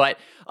moment. But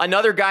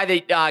another guy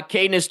that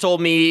Caden has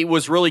told me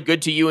was really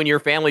good to you and your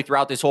family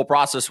throughout this whole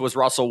process was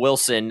Russell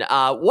Wilson.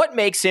 What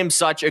makes him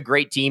such a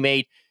great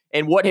teammate,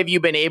 and what have you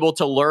been able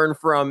to learn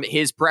from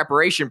his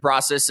preparation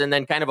process? And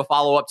then kind of a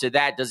follow-up to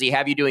that, does he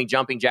have you doing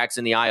jumping jacks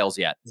in the aisles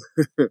yet?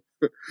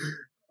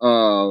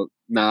 I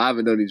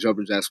haven't done any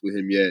jumping jacks with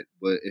him yet,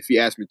 but if he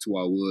asked me to,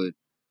 I would.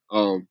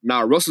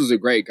 Russell's a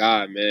great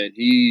guy, man.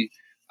 He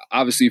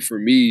obviously for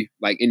me,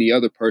 like any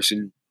other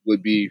person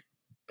would be.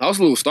 I was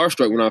a little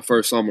starstruck when I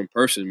first saw him in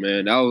person,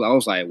 man. I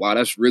was like, wow,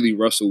 that's really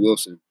Russell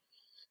Wilson.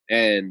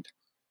 And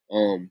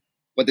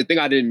but the thing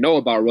I didn't know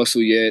about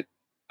Russell yet,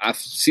 I've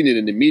seen it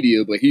in the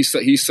media, but he's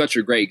such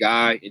a great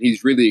guy and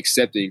he's really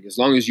accepting. As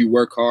long as you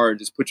work hard and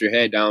just put your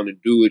head down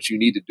and do what you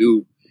need to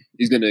do,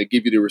 he's gonna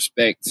give you the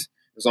respect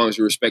as long as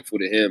you're respectful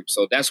to him.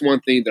 So that's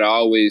one thing that I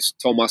always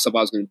told myself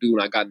I was going to do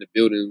when I got in the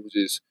building, was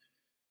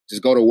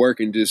just go to work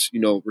and just,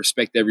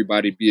 respect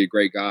everybody, be a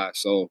great guy.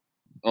 So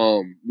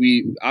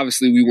we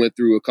went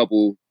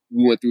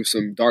through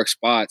some dark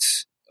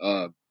spots,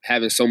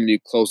 having so many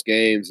close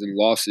games and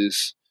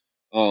losses.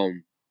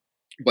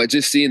 But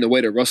just seeing the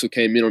way that Russell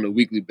came in on a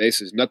weekly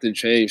basis, nothing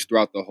changed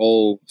throughout the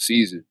whole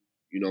season.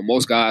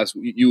 Most guys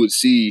you would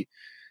see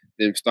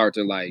them start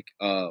to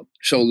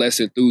show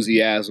less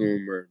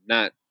enthusiasm or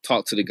not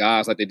talk to the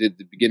guys like they did at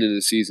the beginning of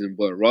the season.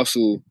 But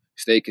Russell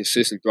stayed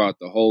consistent throughout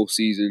the whole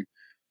season.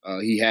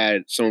 He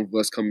had some of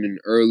us coming in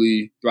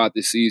early throughout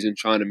the season,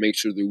 trying to make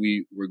sure that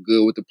we were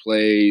good with the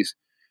plays,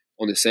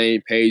 on the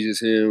same page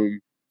as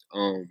him.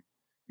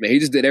 He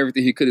just did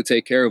everything he could to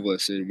take care of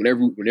us. And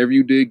whenever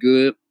you did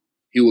good,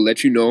 he will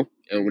let you know.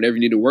 And whenever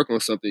you need to work on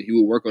something, he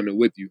will work on it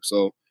with you.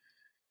 So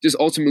just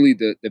ultimately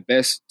the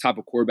best type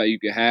of quarterback you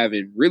could have,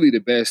 and really the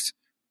best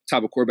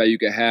type of quarterback you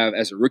could have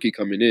as a rookie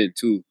coming in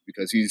too,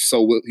 because he's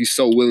so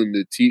willing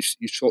to teach.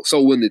 He's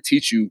so willing to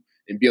teach you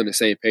and be on the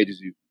same page as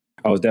you.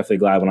 I was definitely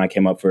glad when I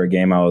came up for a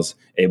game, I was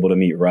able to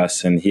meet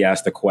Russ, and he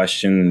asked the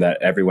question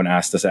that everyone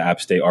asked us at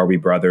App State: are we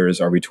brothers?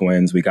 Are we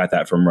twins? We got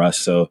that from Russ.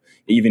 So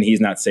even he's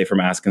not safe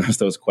from asking us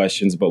those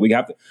questions, but we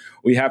have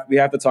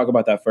to talk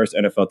about that first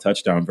NFL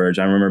touchdown, Virg.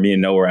 I remember me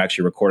and Noah were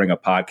actually recording a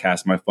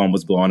podcast. My phone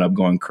was blowing up,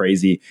 going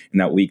crazy in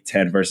that Week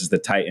 10 versus the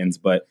Titans.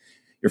 But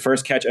your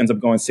first catch ends up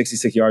going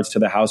 66 yards to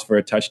the house for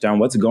a touchdown.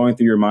 What's going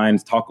through your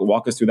mind?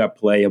 Walk us through that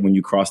play when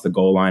you crossed the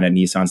goal line at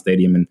Nissan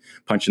Stadium and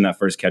punching that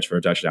first catch for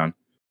a touchdown.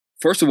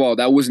 First of all,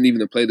 that wasn't even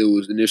the play that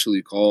was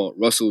initially called.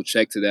 Russell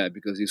checked to that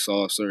because he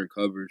saw a certain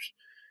coverage.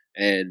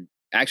 And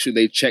actually,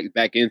 they checked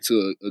back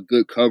into a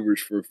good coverage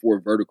for 4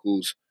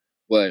 verticals.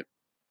 But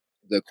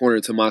the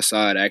corner to my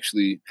side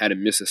actually had a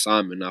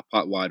misassignment, and I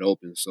popped wide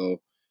open.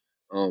 So,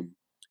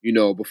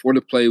 before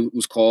the play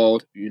was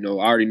called, I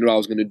already knew what I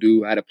was going to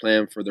do. I had a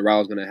plan for the route I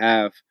was going to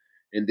have.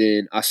 And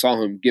then I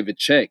saw him give a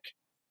check.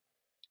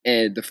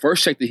 And the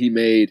first check that he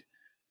made,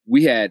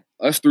 we had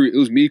us 3. It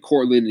was me,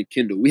 Cortland, and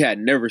Kendall. We had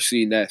never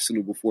seen that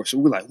signal before, so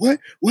we're like,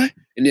 "What?"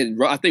 And then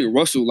I think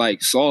Russell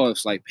saw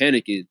us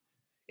panicking,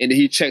 and then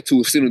he checked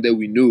to a signal that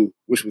we knew,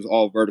 which was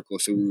all vertical.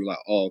 So we were like,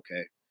 "Oh,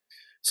 okay."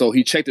 So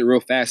he checked it real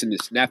fast and then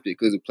snapped it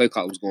because the play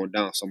clock was going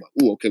down. So I'm like,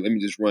 "Oh, okay, let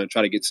me just run,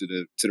 try to get to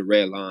the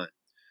red line."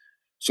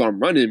 So I'm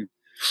running,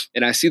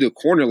 and I see the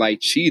corner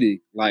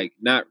cheating,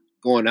 not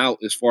going out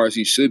as far as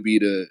he should be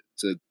to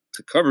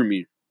cover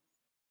me,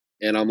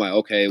 and I'm like,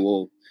 "Okay,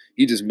 well,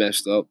 he just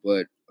messed up,"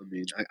 but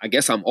I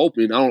guess I'm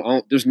open. I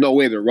don't. There's no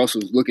way that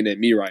Russell's looking at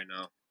me right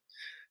now.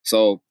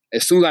 So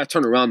as soon as I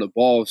turn around, the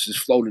ball is just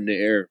floating in the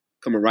air,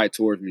 coming right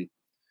towards me.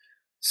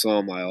 So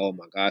I'm like, oh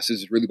my gosh,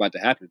 this is really about to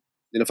happen.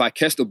 And if I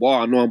catch the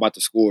ball, I know I'm about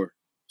to score.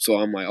 So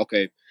I'm like,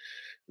 okay,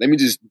 let me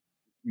just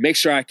make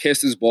sure I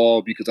catch this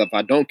ball, because if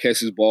I don't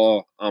catch this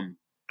ball, I'm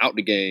out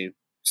the game.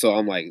 So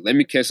I'm like, let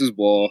me catch this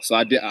ball. So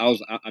I did. I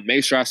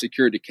made sure I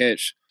secured the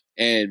catch,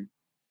 and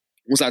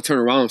once I turned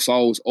around and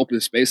saw it was open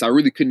space, I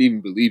really couldn't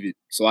even believe it.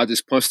 So I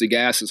just punched the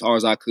gas as hard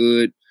as I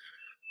could.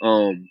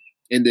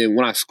 And then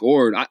when I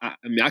scored, I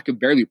mean, I could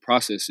barely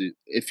process it.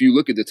 If you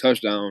look at the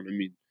touchdown, I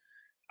mean,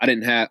 I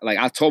didn't have, like,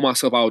 I told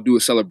myself I would do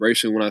a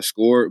celebration when I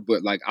scored,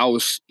 but like I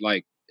was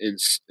like in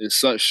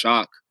such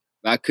shock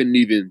that I couldn't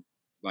even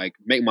like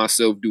make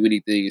myself do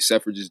anything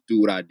except for just do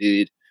what I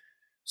did.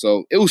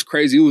 So it was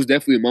crazy. It was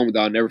definitely a moment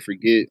that I'll never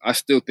forget. I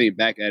still think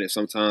back at it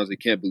sometimes. I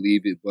can't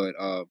believe it, but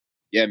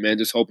yeah, man,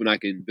 just hoping I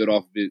can build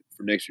off of it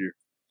for next year.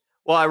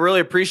 Well, I really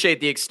appreciate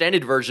the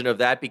extended version of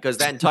that because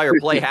that entire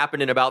play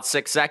happened in about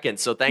 6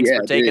 seconds. So thanks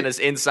for taking us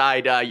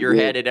inside your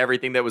head and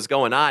everything that was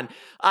going on.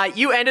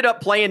 You ended up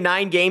playing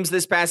 9 games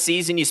this past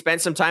season. You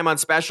spent some time on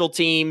special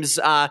teams.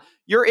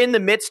 You're in the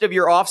midst of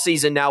your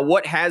offseason now.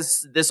 What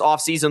has this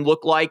offseason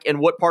looked like, and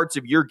what parts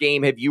of your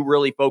game have you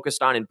really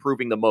focused on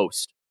improving the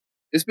most?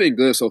 It's been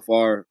good so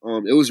far.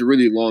 It was a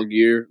really long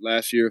year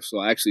last year, so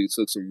I actually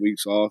took some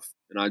weeks off,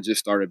 and I just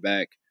started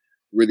back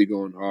really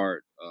going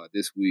hard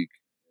this week.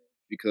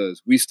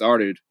 Because we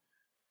started,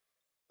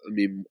 I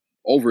mean,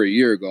 over a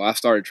year ago. I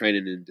started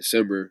training in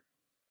December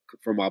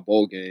for my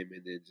bowl game,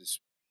 and then just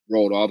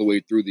rolled all the way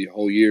through the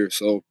whole year.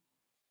 So,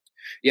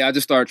 yeah, I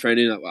just started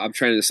training. I'm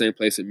training the same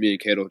place that me and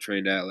Cato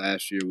trained at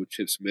last year with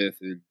Chip Smith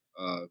in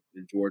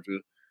Georgia.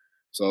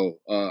 So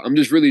I'm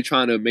just really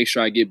trying to make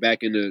sure I get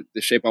back into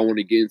the shape I want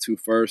to get into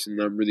first, and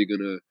I'm really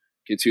going to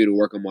continue to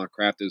work on my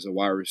craft as a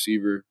wide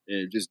receiver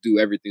and just do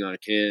everything I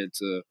can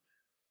to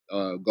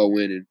go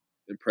in and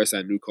impress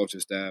that new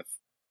coaching staff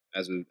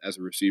as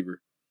a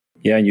receiver.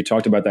 Yeah, and you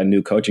talked about that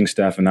new coaching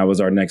staff, and that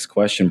was our next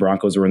question.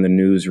 Broncos were in the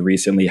news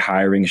recently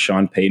hiring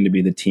Sean Payton to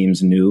be the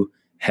team's new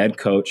head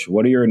coach.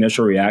 What are your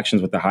initial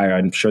reactions with the hire?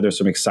 I'm sure there's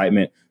some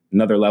excitement,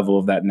 another level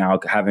of that now,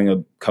 having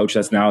a coach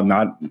that's now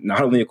not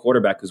only a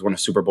quarterback who's won a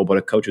Super Bowl, but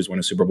a coach who's won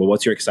a Super Bowl.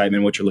 What's your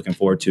excitement, what you're looking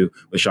forward to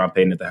with Sean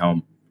Payton at the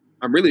helm?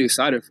 I'm really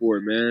excited for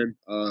it, man.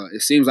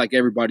 It seems like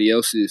everybody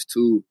else is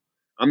too.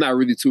 I'm not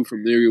really too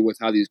familiar with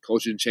how these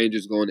coaching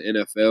changes go in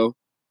the NFL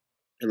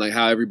and like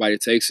how everybody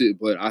takes it,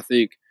 but I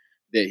think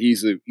that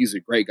he's a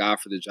great guy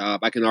for the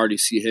job. I can already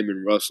see him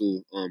and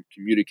Russell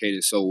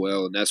communicating so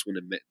well, and that's one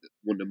of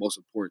the most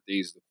important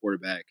things is the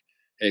quarterback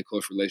head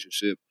coach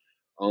relationship.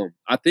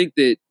 I think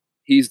that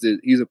he's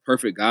a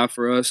perfect guy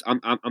for us.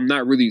 I'm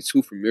not really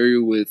too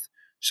familiar with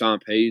Sean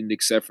Payton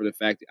except for the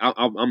fact that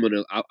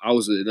I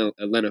was an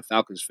Atlanta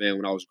Falcons fan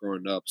when I was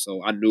growing up,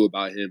 so I knew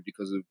about him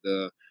because of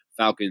the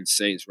Falcons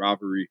Saints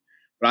rivalry.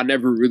 But I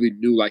never really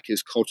knew like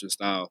his coaching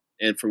style.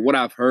 And from what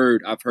I've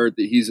heard that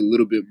he's a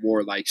little bit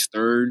more like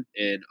stern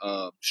and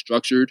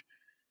structured.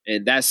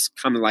 And that's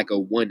kind of like a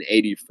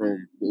 180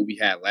 from what we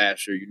had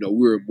last year. You know,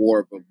 we were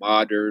more of a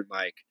modern,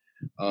 like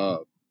I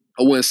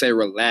wouldn't say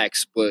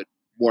relaxed, but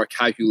more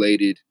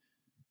calculated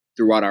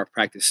throughout our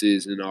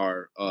practices and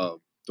our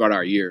throughout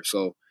our year.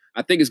 So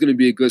I think it's going to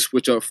be a good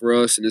switch up for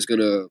us, and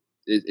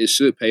it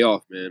should pay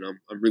off, man.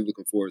 I'm really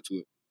looking forward to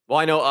it. Well,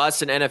 I know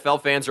us and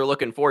NFL fans are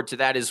looking forward to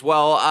that as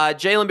well.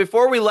 Jalen,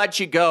 before we let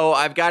you go,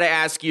 I've got to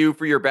ask you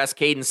for your best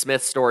Caden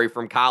Smith story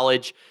from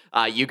college.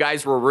 You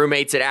guys were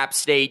roommates at App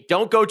State.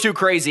 Don't go too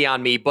crazy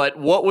on me, but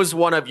what was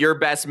one of your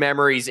best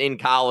memories in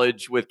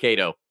college with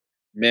Cato?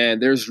 Man,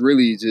 there's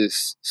really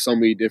just so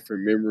many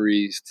different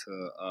memories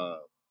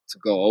to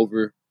go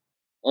over.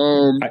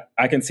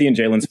 I can see in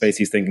Jalen's face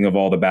he's thinking of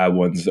all the bad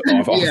ones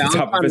off the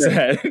top of his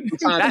head.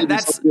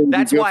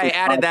 That's why I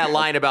added that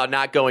line about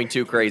not going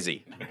too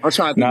crazy. I'm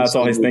trying to that's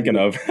all he's thinking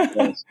of.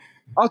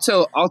 I'll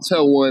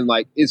tell one,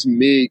 like, it's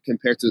mid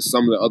compared to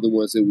some of the other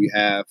ones that we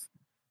have.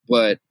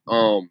 But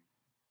I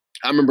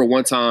remember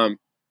one time,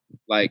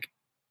 like,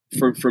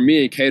 for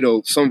me and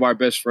Cato, some of our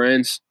best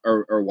friends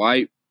are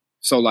white.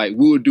 So, like,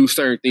 we would do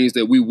certain things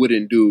that we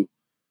wouldn't do,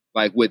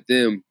 like, with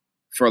them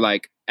for,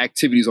 like,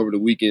 activities over the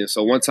weekend.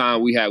 So one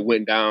time we had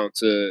went down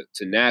to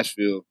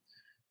Nashville,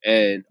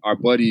 and our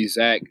buddies,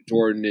 Zach,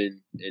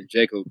 Jordan, and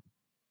Jacob,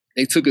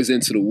 they took us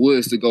into the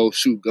woods to go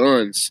shoot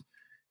guns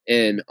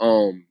and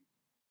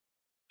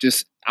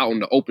just out in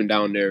the open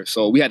down there.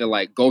 So we had to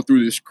like go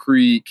through this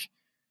creek,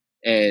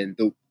 and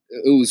it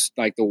was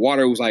like the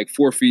water was like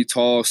 4 feet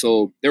tall.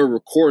 So they were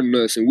recording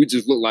us, and we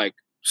just looked like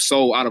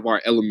so out of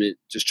our element,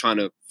 just trying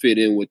to fit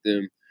in with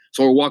them.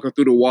 So we're walking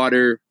through the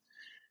water,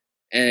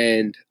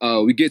 and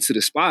we get to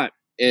the spot,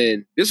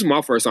 and this was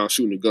my first time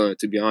shooting a gun,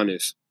 to be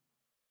honest.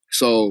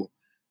 So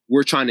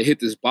we're trying to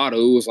hit this bottle.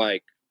 It was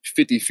like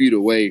 50 feet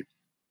away.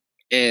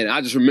 And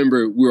I just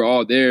remember we were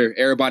all there.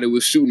 Everybody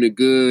was shooting it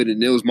good,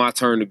 and it was my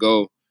turn to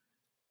go.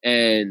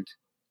 And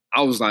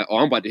I was like, oh,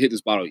 I'm about to hit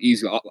this bottle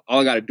easy. All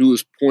I got to do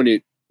is point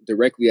it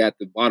directly at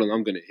the bottle.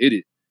 I'm going to hit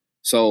it.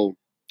 So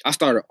I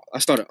started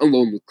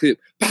unloading the clip.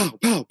 Pow,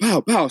 pow,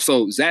 pow, pow.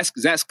 So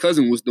Zach's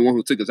cousin was the one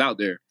who took us out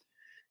there.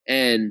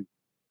 And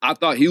I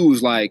thought he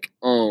was like,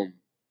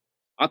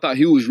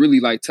 really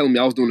like telling me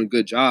I was doing a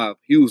good job.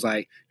 He was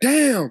like,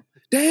 damn,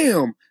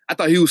 I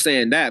thought he was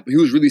saying that, but he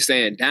was really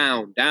saying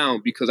down,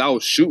 down, because I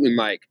was shooting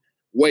like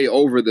way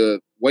over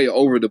the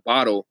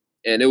bottle.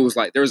 And it was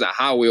like, there's a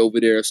highway over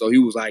there. So he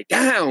was like,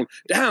 down,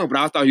 down. But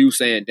I thought he was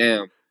saying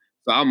down.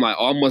 So I'm like,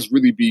 oh, I must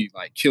really be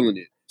like killing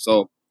it.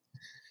 So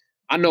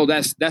I know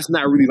that's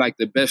not really like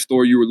the best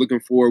story you were looking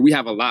for. We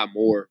have a lot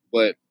more,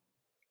 but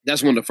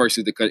that's one of the first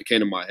things that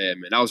came to my head,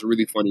 man. That was a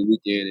really funny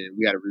weekend, and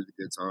we had a really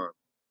good time.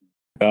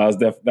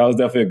 That was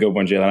definitely a good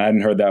one, Jalen. I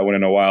hadn't heard that one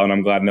in a while, and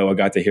I'm glad Noah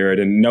got to hear it.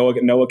 And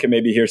Noah can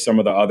maybe hear some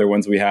of the other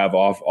ones we have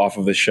off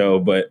of the show,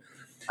 but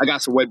I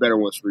got some way better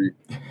ones for you.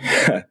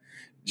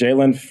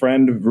 Jalen,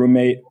 friend,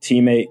 roommate,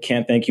 teammate,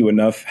 can't thank you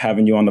enough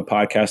having you on the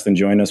podcast and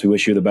join us. We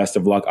wish you the best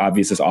of luck,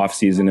 obviously, this off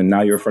season, and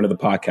now you're a friend of the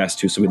podcast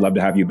too, so we'd love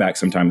to have you back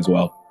sometime as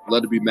well.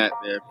 Love to be Matt,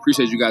 man.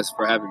 Appreciate you guys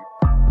for having me.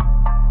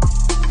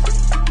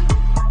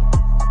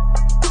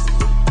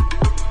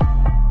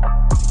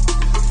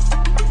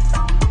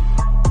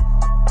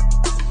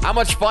 How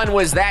much fun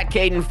was that,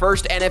 Caden?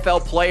 First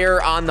NFL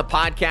player on the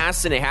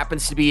podcast, and it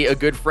happens to be a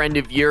good friend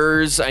of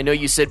yours. I know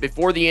you said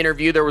before the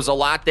interview there was a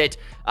lot that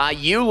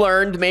you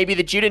learned maybe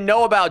that you didn't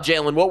know about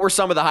Jalen. What were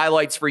some of the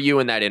highlights for you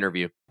in that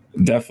interview?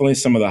 Definitely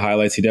some of the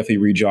highlights. He definitely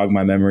rejogged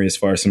my memory as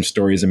far as some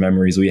stories and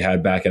memories we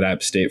had back at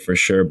App State for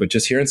sure. But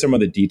just hearing some of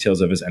the details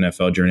of his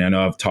NFL journey, I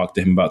know I've talked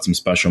to him about some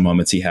special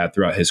moments he had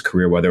throughout his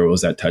career, whether it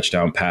was that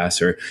touchdown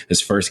pass or his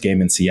first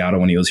game in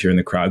Seattle when he was hearing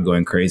the crowd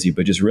going crazy,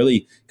 but just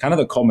really kind of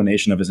the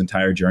culmination of his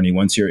entire journey.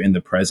 Once you're in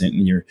the present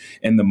and you're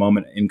in the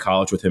moment in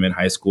college with him, in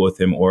high school with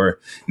him, or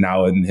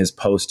now in his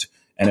post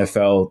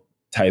NFL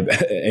type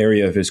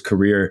area of his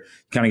career,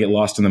 kind of get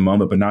lost in the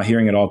moment, but now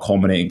hearing it all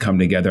culminate and come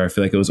together, I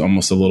feel like it was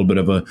almost a little bit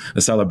of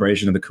a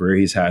celebration of the career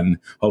he's had. And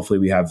hopefully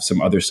we have some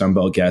other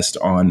Sunbelt guests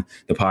on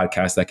the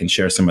podcast that can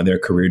share some of their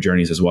career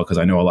journeys as well, because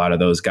I know a lot of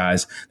those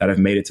guys that have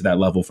made it to that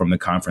level from the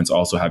conference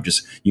also have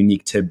just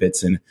unique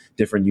tidbits and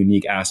different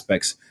unique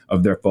aspects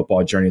of their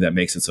football journey that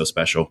makes it so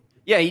special.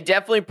 Yeah, he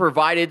definitely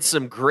provided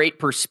some great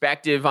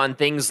perspective on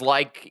things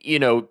like,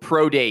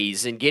 pro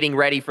days and getting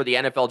ready for the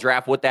NFL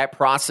draft, what that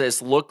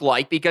process looked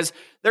like, because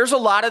there's a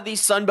lot of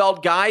these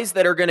Sunbelt guys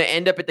that are going to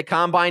end up at the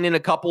combine in a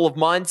couple of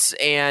months,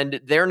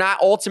 and they're not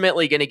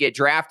ultimately going to get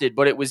drafted,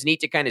 but it was neat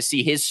to kind of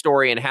see his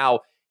story and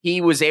how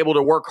he was able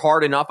to work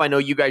hard enough. I know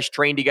you guys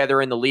trained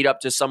together in the lead up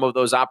to some of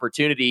those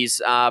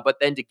opportunities, but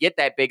then to get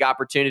that big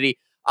opportunity.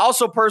 I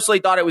also personally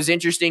thought it was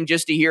interesting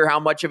just to hear how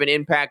much of an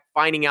impact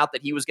finding out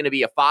that he was going to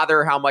be a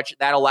father, how much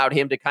that allowed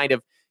him to kind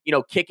of,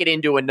 kick it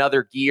into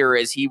another gear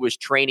as he was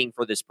training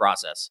for this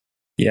process.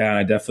 Yeah, and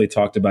I definitely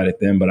talked about it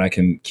then, but I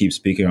can keep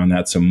speaking on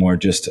that some more.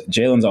 Just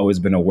Jalen's always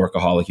been a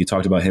workaholic. You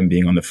talked about him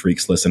being on the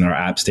freaks list in our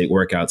App State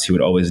workouts. He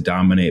would always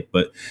dominate.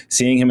 But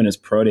seeing him in his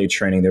pro day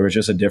training, there was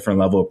just a different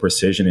level of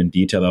precision and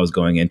detail that was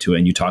going into it.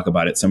 And you talk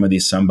about it, some of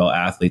these Sunbelt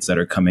athletes that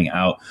are coming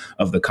out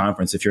of the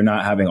conference, if you're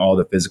not having all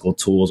the physical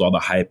tools, all the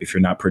hype, if you're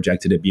not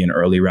projected to be an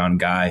early round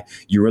guy,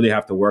 you really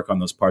have to work on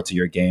those parts of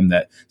your game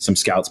that some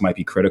scouts might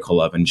be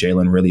critical of. And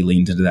Jalen really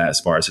leaned into that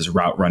as far as his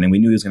route running. We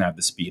knew he was going to have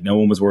the speed. No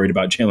one was worried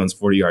about Jalen's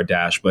 40-yard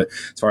dash. But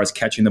as far as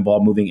catching the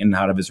ball, moving in and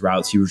out of his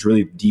routes, he was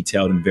really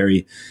detailed and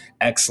very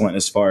excellent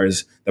as far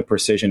as the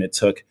precision it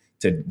took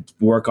to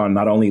work on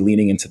not only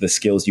leaning into the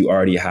skills you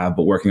already have,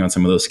 but working on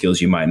some of those skills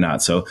you might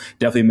not. So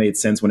definitely made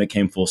sense when it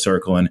came full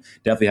circle, and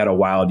definitely had a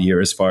wild year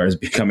as far as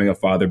becoming a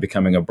father,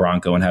 becoming a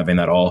Bronco, and having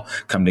that all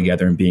come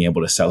together and being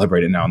able to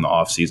celebrate it now in the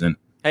off season.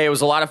 Hey, it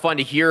was a lot of fun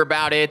to hear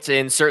about it,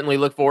 and certainly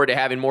look forward to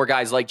having more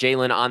guys like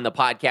Jalen on the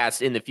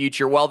podcast in the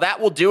future. Well, that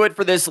will do it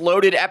for this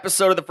loaded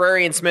episode of the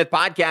Frary and Smith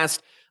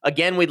podcast.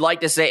 Again, we'd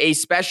like to say a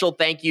special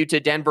thank you to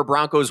Denver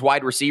Broncos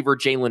wide receiver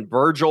Jalen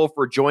Virgil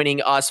for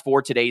joining us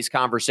for today's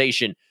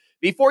conversation.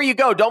 Before you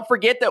go, don't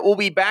forget that we'll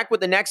be back with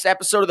the next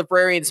episode of the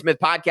Frary and Smith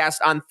podcast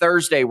on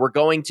Thursday. We're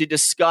going to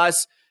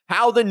discuss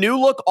how the new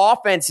look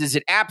offenses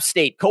at App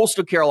State,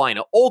 Coastal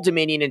Carolina, Old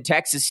Dominion, and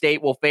Texas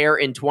State will fare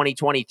in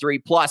 2023.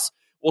 Plus,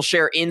 we'll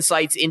share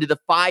insights into the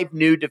 5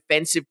 new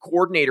defensive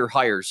coordinator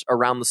hires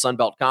around the Sun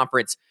Belt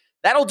Conference.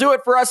 That'll do it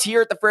for us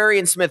here at the Frary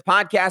and Smith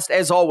podcast.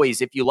 As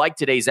always, if you like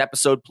today's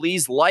episode,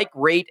 please like,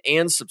 rate,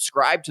 and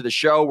subscribe to the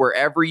show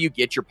wherever you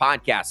get your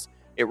podcasts.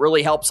 It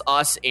really helps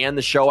us and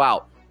the show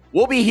out.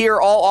 We'll be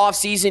here all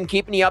off-season,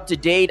 keeping you up to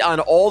date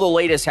on all the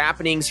latest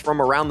happenings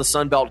from around the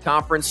Sun Belt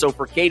Conference. So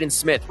for Caden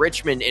Smith,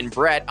 Richmond, and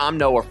Brett, I'm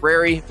Noah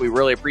Frary. We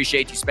really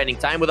appreciate you spending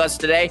time with us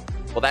today.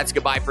 Well, that's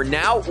goodbye for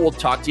now. We'll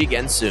talk to you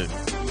again soon.